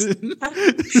conversation.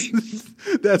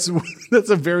 that's that's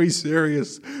a very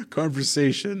serious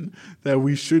conversation that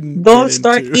we shouldn't get Don't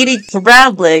start into. eating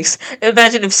crab legs.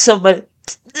 Imagine if someone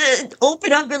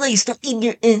open up your legs, start eating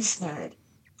your inside.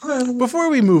 Before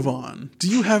we move on, do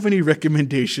you have any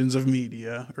recommendations of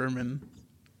media, Ermin?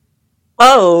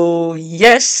 Oh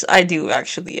yes, I do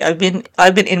actually. I've been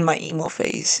in my emo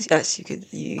phase. Yes,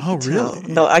 you Oh, could tell.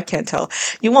 really? No, I can't tell.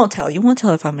 You won't tell. You won't tell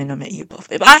if I'm in my emo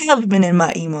phase. I have been in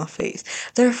my emo phase.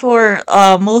 Therefore,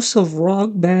 most of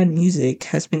rock band music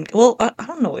has been. Well, I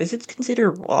don't know. Is it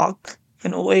considered rock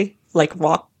in a way? Like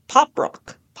rock, pop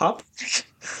rock, pop.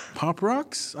 Pop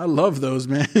rocks? I love those,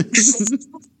 man.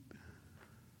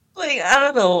 Like I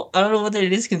don't know. I don't know whether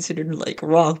it is considered like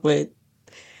rock, but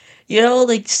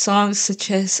like songs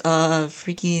such as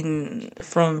freaking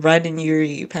from Brad and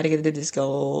Yuri, Panic at the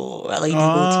Disco, LED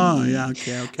Oh, yeah, Goatee.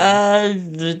 okay, okay.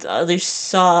 The other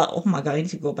song. Oh my god, I need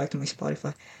to go back to my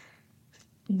Spotify.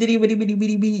 Diddy bitty bitty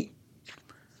bitty bitty.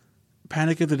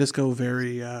 Panic at the Disco,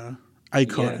 very Yeah,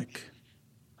 iconic.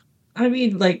 I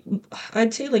mean, like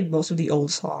I'd say like most of the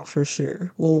old songs for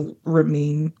sure will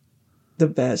remain the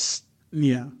best.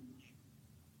 Yeah.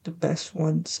 the best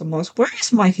ones the most. Where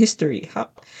is my history? How?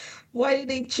 Why did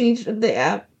they change the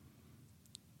app?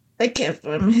 I can't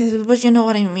find his, but you know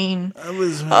what I mean. I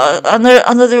was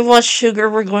Another was Sugar.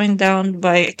 We're going down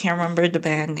by I can't remember the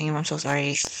band name. I'm so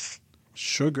sorry.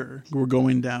 Sugar. We're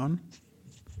going down.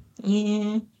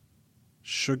 Yeah,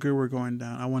 Sugar. We're going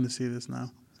down. I want to see this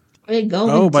now. we're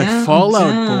Oh, going by down, Fallout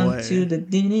down to Boy. the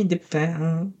dinner the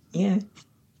pound. Yeah,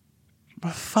 By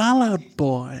Fallout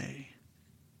Boy. and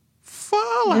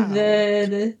Fallout.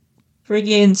 then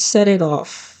friggin' set it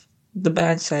off. The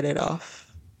band set it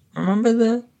off. Remember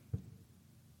that?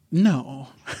 No,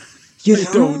 You I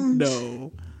don't don't.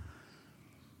 know.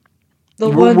 The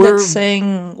We're, one that we're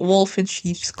sang "Wolf in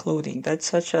Sheep's Clothing." That's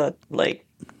such a like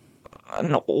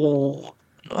an old.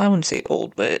 I wouldn't say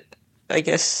old, but I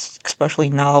guess especially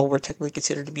now we're technically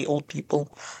considered to be old people.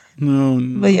 no,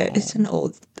 But yeah, no. it's an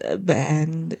old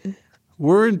band.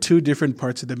 We're in two different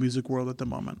parts of the music world at the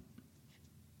moment.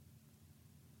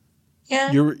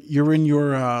 Yeah, You're in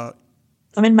your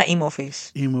I'm in my emo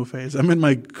phase. emo phase. I'm in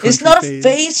my It's country not a phase.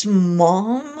 phase,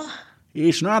 mom.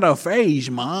 It's not a phase,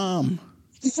 mom.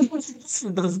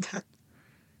 Who does that?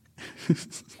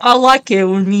 I like it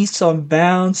when me some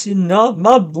bouncing up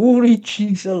my booty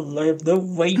cheeks. I love the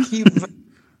way he.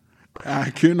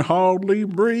 I can hardly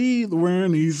breathe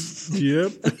when he's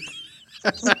yep.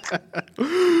 What a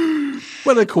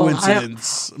Well, I.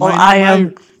 coincidence. Well, My I my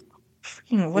am.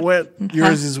 What? what Huh?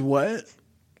 yours is what?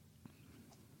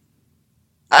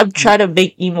 I'm trying to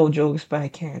make emo jokes, but I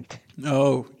can't.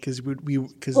 Oh, because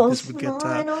this Close would get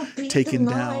night, will be the taken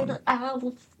night down. I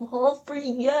will fall for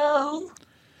you.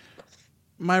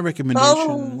 My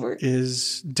recommendation Over.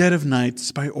 is Dead of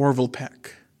Nights by Orville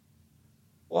Peck.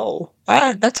 Whoa,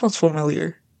 that sounds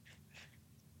familiar.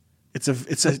 It's a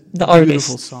The beautiful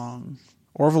artist. song.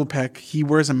 Orville Peck, he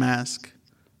wears a mask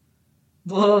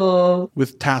Whoa.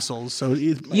 with tassels, so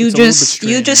You it's a little bit just you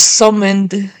strange. just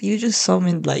summoned you just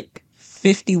summoned like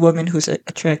 50 women who's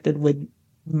attracted with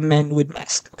men with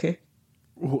masks, okay?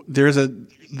 There's a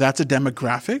that's a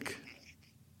demographic,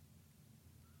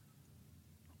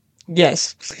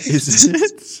 Yes. is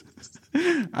it?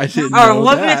 I didn't Are know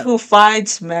women that. who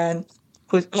finds men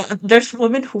who there's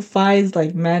women who finds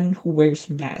like men who wears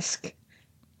mask.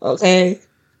 Okay?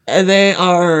 And they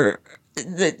are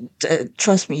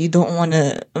trust me, you don't want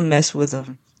to mess with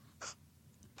them.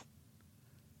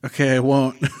 Okay, I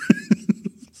won't.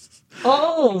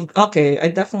 Oh, okay. I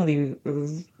definitely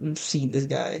seen this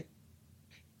guy.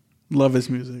 Love his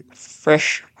music,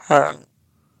 Fresh and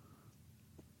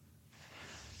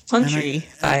country,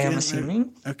 I am again,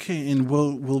 assuming. okay, and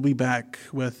we'll be back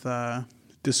with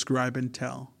describe and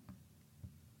tell.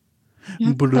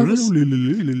 Yeah,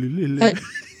 I,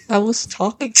 I was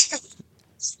talking to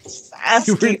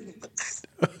You were asking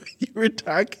you were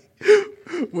talking.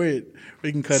 Wait,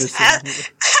 we can cut was this a-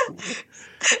 in.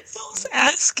 I was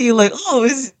asking like, oh,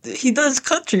 he does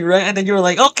country, right? And then you were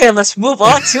like, okay, let's move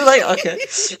on to like, okay,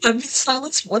 I'm in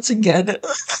silence once again.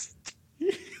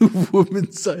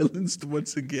 Woman silenced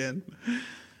once again.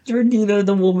 Jordina,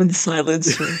 the woman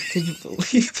silenced her. Can you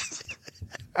believe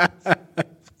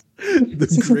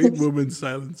The great it? woman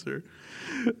silencer.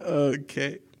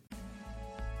 Okay.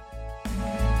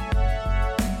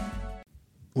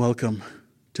 Welcome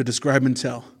to Describe and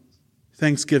Tell,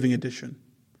 Thanksgiving edition.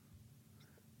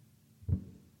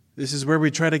 This is where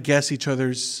we try to guess each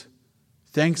other's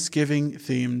Thanksgiving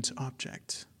themed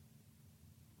object.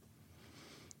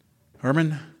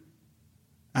 Herman,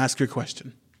 ask your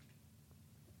question.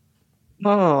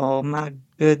 Oh my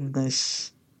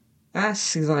goodness.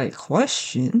 Asking like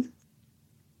question.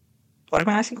 What am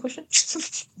I asking question?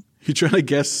 You're trying to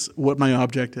guess what my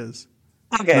object is,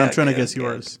 and Okay, I'm trying to okay, guess okay,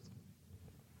 okay. yours.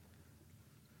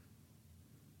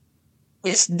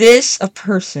 Is this a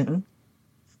person,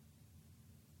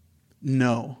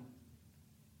 No,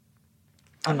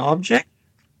 an object?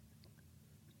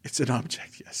 it's an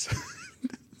object, yes.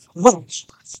 Well,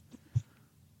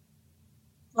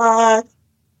 uh,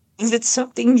 is it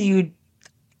something you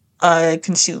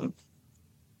consume?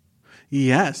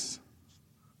 Yes.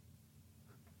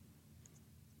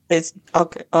 It's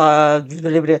okay. I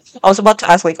was about to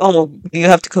ask like, oh, do you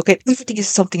have to cook it? Everything is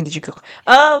something that you cook.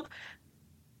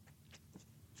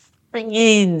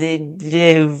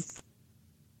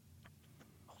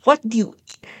 What do you?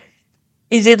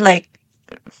 Is it like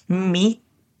meat?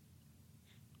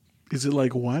 Is it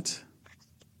like what?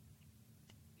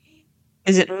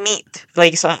 Is it meat?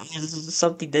 Like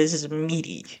something that is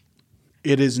meaty?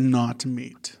 It is not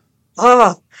meat.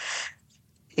 Ah,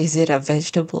 is it a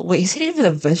vegetable? Wait, is it even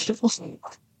a vegetable?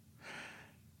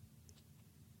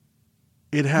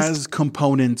 It has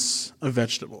components of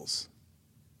vegetables.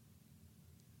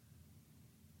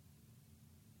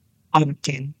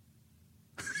 Pumpkin.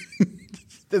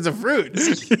 That's a fruit.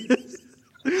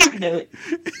 No.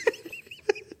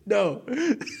 No,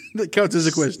 that counts as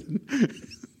a question.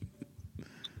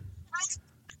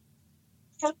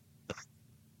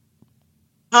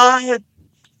 Uh,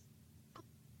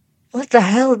 what the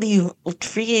hell do you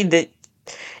treat it?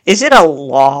 Is it a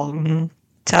long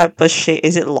type of shape?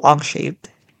 Is it long shaped?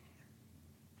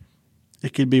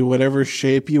 It can be whatever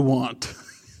shape you want.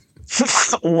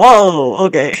 Whoa.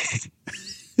 Okay.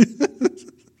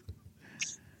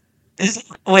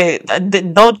 Wait.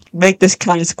 Don't make this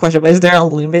kind of question. But is there a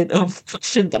limit of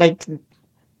question that I can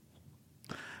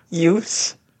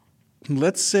use?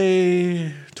 Let's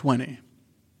say 20.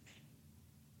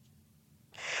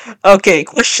 Okay.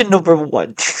 Question number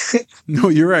one. No,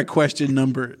 you're at question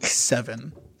number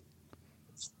 7.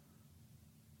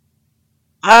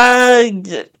 uh,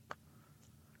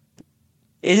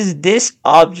 is this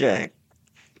object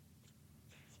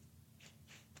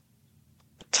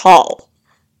tall?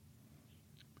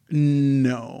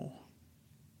 No.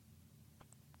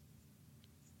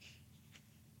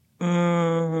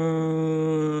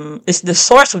 Is the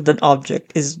source of the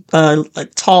object is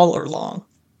like tall or long?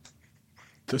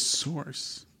 The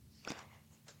source.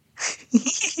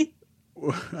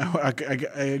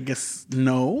 I guess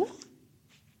no.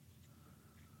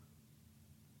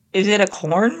 Is it a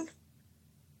corn?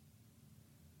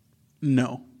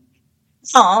 No.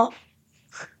 Aw.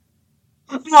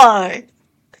 Why?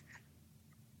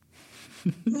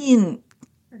 I mean,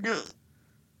 here,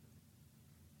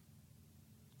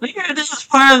 this is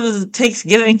part of the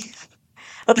Thanksgiving.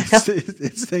 What the hell?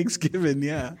 It's Thanksgiving,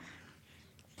 yeah.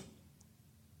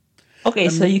 Okay,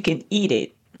 so you can eat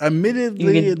it. Admittedly,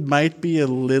 You it can. might be a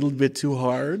little bit too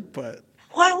hard, but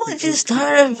Why would you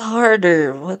start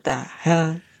harder? What the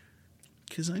hell?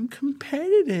 because I'm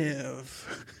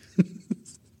competitive.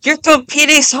 You're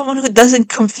competing someone who doesn't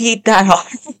compete that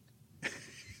hard.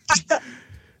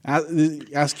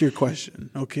 Ask your question,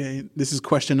 okay? This is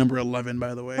question number 11,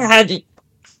 by the way.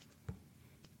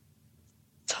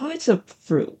 So it's a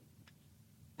fruit.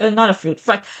 Not a fruit.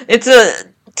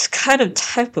 It's kind of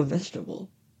type of vegetable.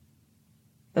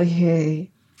 Okay.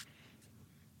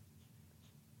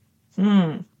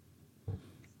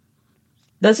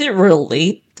 Does it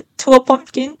relate to a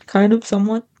pumpkin? Kind of,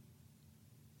 somewhat.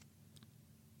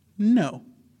 No.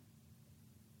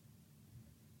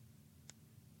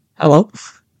 Hello?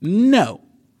 No.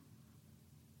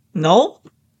 No?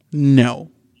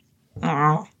 No.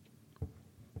 Oh.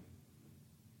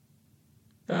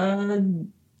 Uh,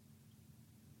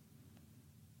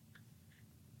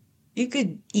 you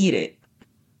could eat it.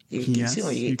 You can Yes,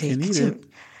 consume it. you You can can eat consume it.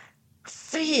 it.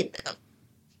 Fruit.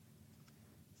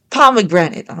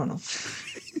 Pomegranate. I don't know.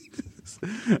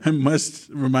 I must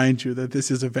remind you that this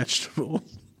is a vegetable.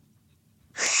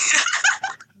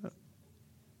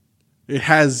 It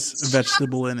has a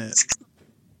vegetable in it.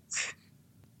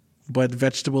 But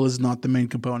vegetable is not the main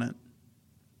component.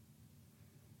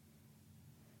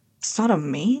 It's not a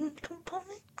main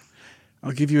component?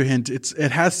 I'll give you a hint.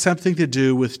 It has something to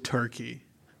do with turkey.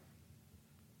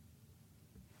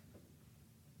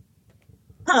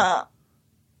 Huh.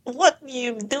 What do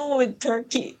you do with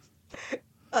turkey?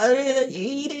 You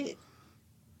eat it.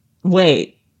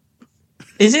 Wait.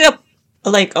 Is it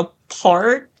like a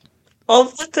part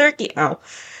of the turkey? Ow.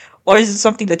 Or is it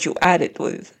something that you add it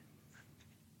with?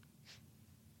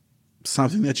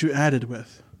 Something that you added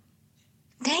with.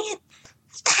 Dang it.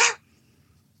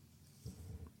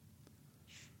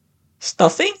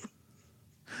 Stuffing?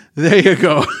 There you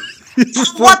go.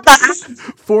 What the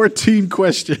hell? 14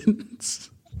 questions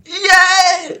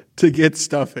Yay! to get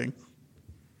stuffing.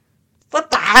 What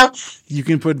the hell? You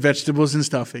can put vegetables in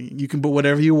stuffing. You can put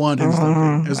whatever you want in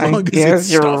stuffing, as I long as guess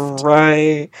it's you're stuffed.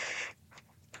 right.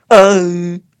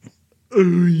 Oh,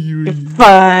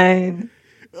 Fine.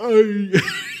 okay.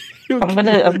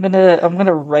 I'm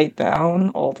gonna write down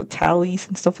all the tallies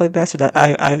and stuff like that so that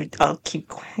I'll keep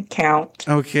count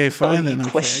Okay, fine of then. Okay,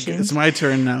 questions. it's my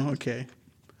turn now. Okay.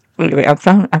 Wait, I'm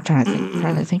trying to think. I'm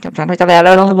trying to think.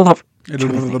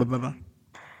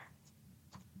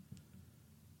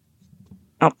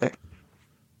 Okay.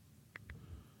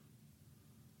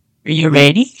 Are you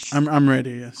ready? I'm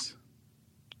ready. Yes.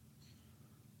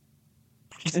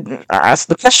 Ask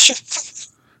the question.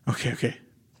 Okay.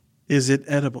 Is it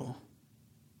edible?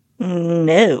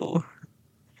 No.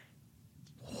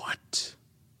 What?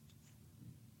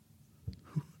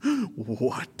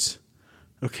 What?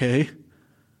 Okay.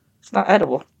 It's not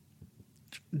edible.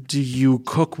 Do you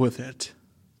cook with it?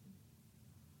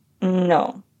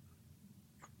 No.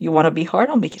 You want to be hard?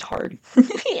 I'll make it hard.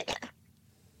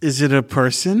 Is it a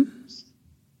person?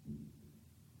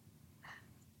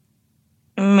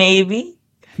 Maybe.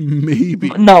 Maybe.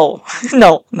 No.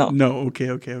 No, no. No. Okay.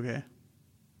 Okay. Okay.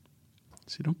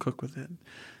 So you don't cook with it.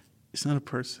 It's not a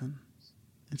person.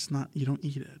 It's not. You don't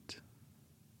eat it.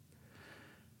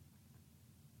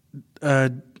 Uh,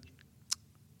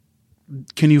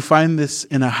 can you find this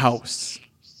in a house?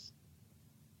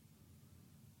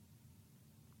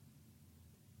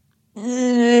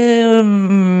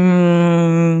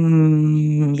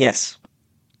 Yes.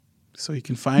 So you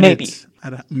can find Maybe. it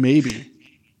at a maybe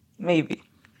Maybe.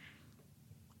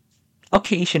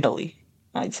 Occasionally,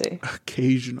 I'd say.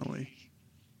 occasionally.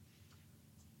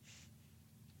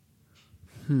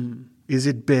 Is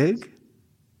it big?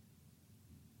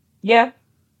 Yeah.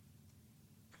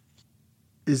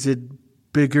 Is it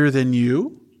bigger than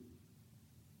you?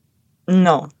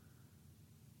 No.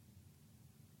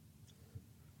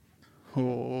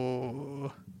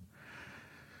 Oh.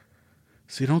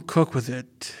 So you don't cook with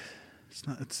it.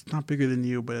 It's not bigger than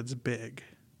you, but it's big.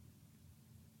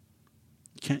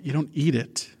 You don't eat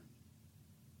it.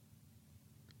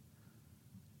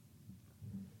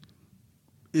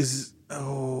 Do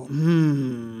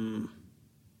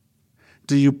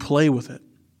you play with it?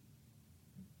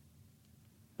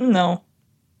 No.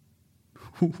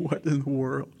 What in the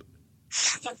world?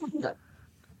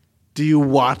 Do you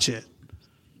watch it?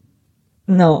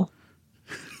 No.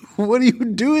 What do you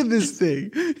do with this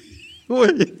thing?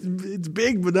 It's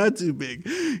big, but not too big.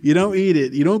 You don't eat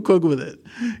it. You don't cook with it.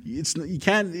 You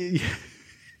can't.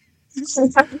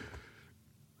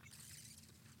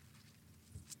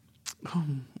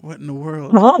 What in the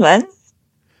world? Come on, man.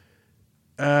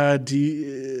 Do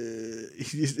you,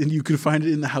 and you can find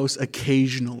it in the house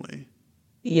occasionally.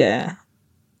 Yeah.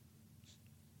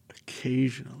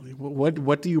 Occasionally.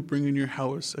 What do you bring in your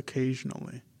house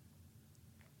occasionally?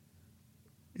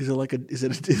 Is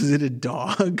it a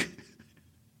dog?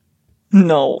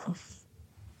 No.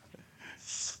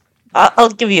 I'll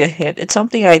give you a hint. It's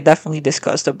something I definitely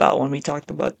discussed about when we talked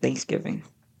about Thanksgiving.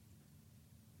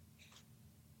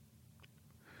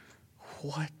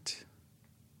 What?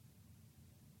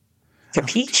 The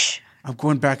peach? I'm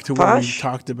going back to what we Posh?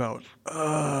 talked about.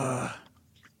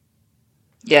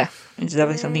 Yeah. It's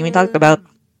definitely something we talked about.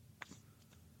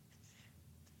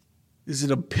 Is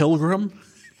it a pilgrim?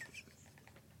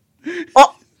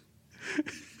 Oh!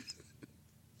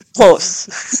 Close.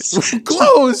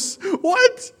 Close.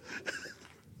 What?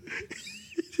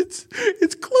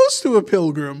 It's close to a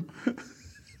pilgrim.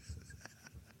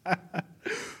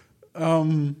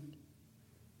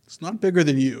 It's not bigger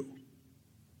than you,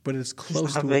 but it's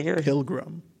close not to bigger. a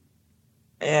pilgrim.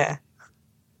 Yeah.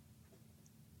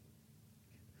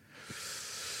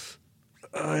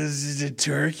 Is it a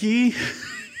turkey?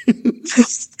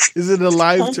 Is it a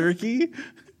live turkey?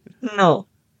 No.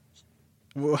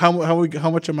 How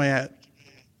much am I at?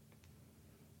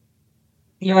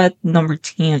 You're at number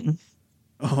 10.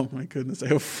 Oh my goodness! I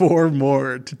have 4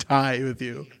 more to tie with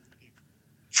you.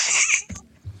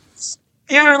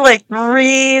 You're like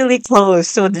really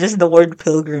close to just the word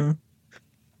pilgrim.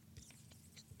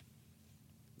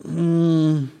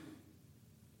 Bring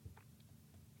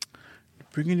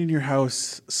it in your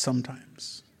house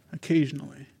sometimes,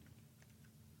 occasionally.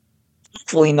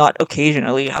 Hopefully not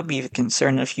occasionally. I'd be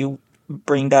concerned if you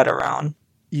bring that around.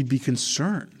 You'd be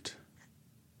concerned.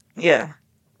 Yeah.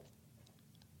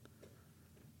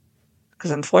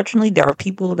 Because unfortunately, there are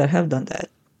people that have done that.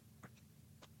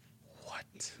 What?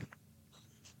 Is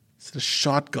it a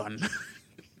shotgun?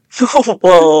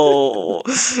 Whoa.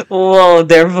 Whoa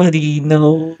there, buddy.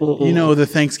 No. You know the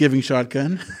Thanksgiving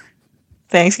shotgun.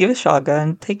 Thanks, give a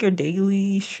shotgun. Take your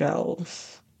daily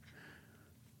shells.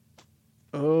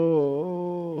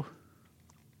 Oh.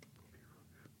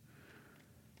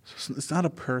 So it's not a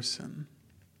person,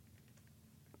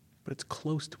 but it's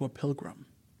close to a pilgrim.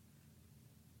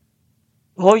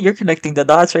 Oh, you're connecting the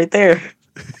dots right there.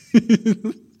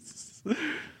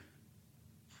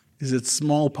 Is it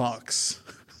smallpox?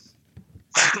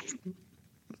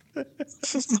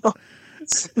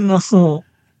 No. No.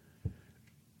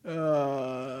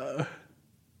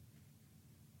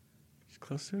 It's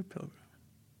close to a pilgrim.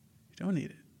 You don't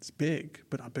need it. It's big,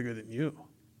 but not bigger than you.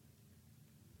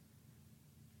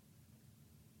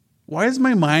 Why is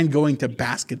my mind going to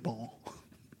basketball?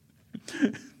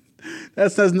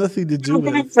 That has nothing to do We're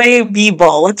with gonna it. play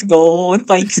b-ball. Let's go on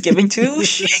Thanksgiving too.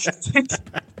 Shit.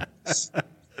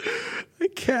 I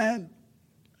can't.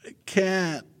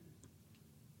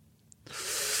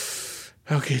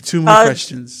 Okay, 2 more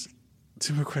questions.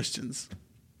 2 more questions.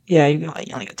 Yeah, you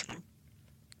only got 2.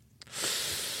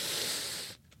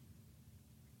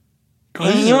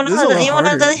 God, You want this is a lot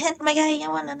another harder. hint, my guy? You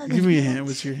want another Give me a hint.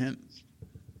 What's your hint?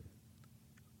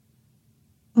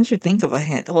 I should think of a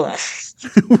hint. Hold on.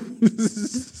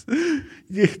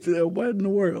 Yeah, what in the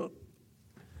world?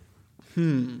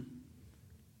 When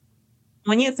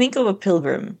you think of a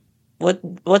pilgrim,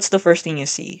 what's the first thing you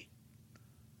see?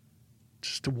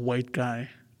 Just a white guy.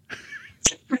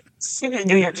 I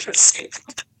knew you were gonna say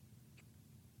that.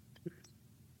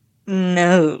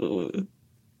 No.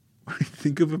 I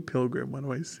think of a pilgrim. What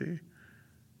do I see?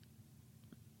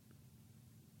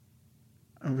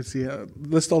 I would see.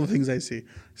 List all the things I see.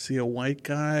 I see a white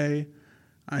guy.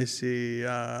 I see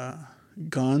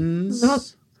guns.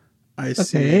 I Okay.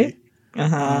 see.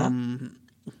 Uh-huh.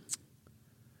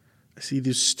 I see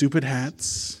these stupid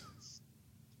hats.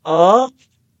 Oh,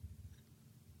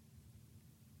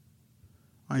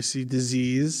 I see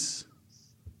disease.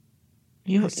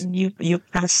 you I see you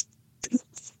passed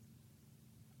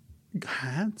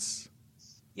hats.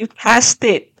 you passed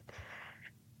it.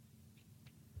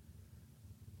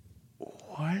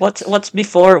 What? What's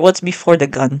before the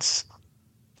guns?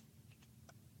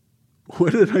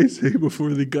 What did I say before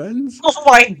the guns? Oh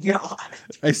my god.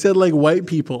 I said like white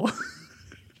people.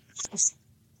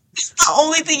 The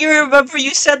only thing you remember,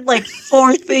 you said like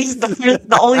four things.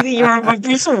 The only thing you remember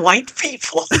is white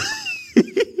people.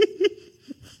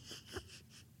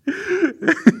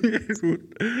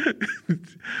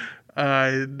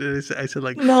 I said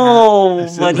like No, I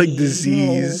said like buddy. No.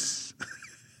 disease.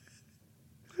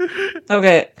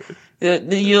 Okay.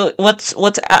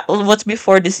 What's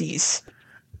before disease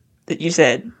that you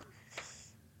said?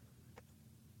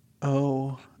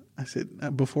 Oh, I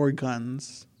said before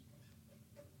guns.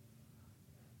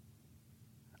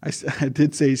 I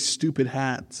did say stupid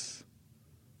hats.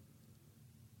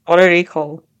 What are they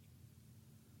called?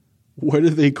 What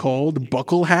are they called?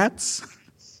 Buckle hats?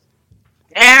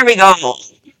 There we go.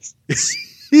 Is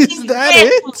that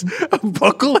it? A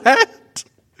buckle hat?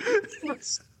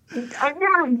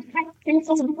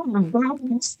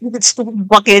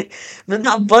 Bucket, but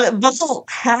not buckle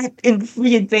hat in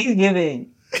freaking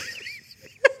Thanksgiving.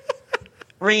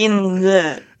 Rain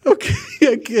the.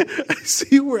 Okay, I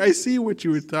see what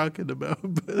you were talking about,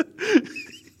 but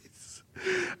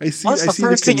What's I the see the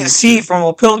first thing you see connection. from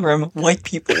a pilgrim? White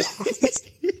people.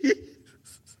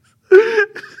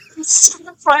 It's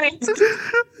so funny.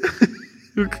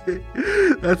 Okay,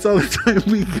 that's all the time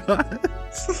we got.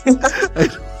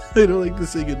 I don't like to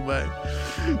say goodbye,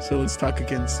 so let's talk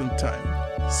again sometime.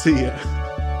 See ya.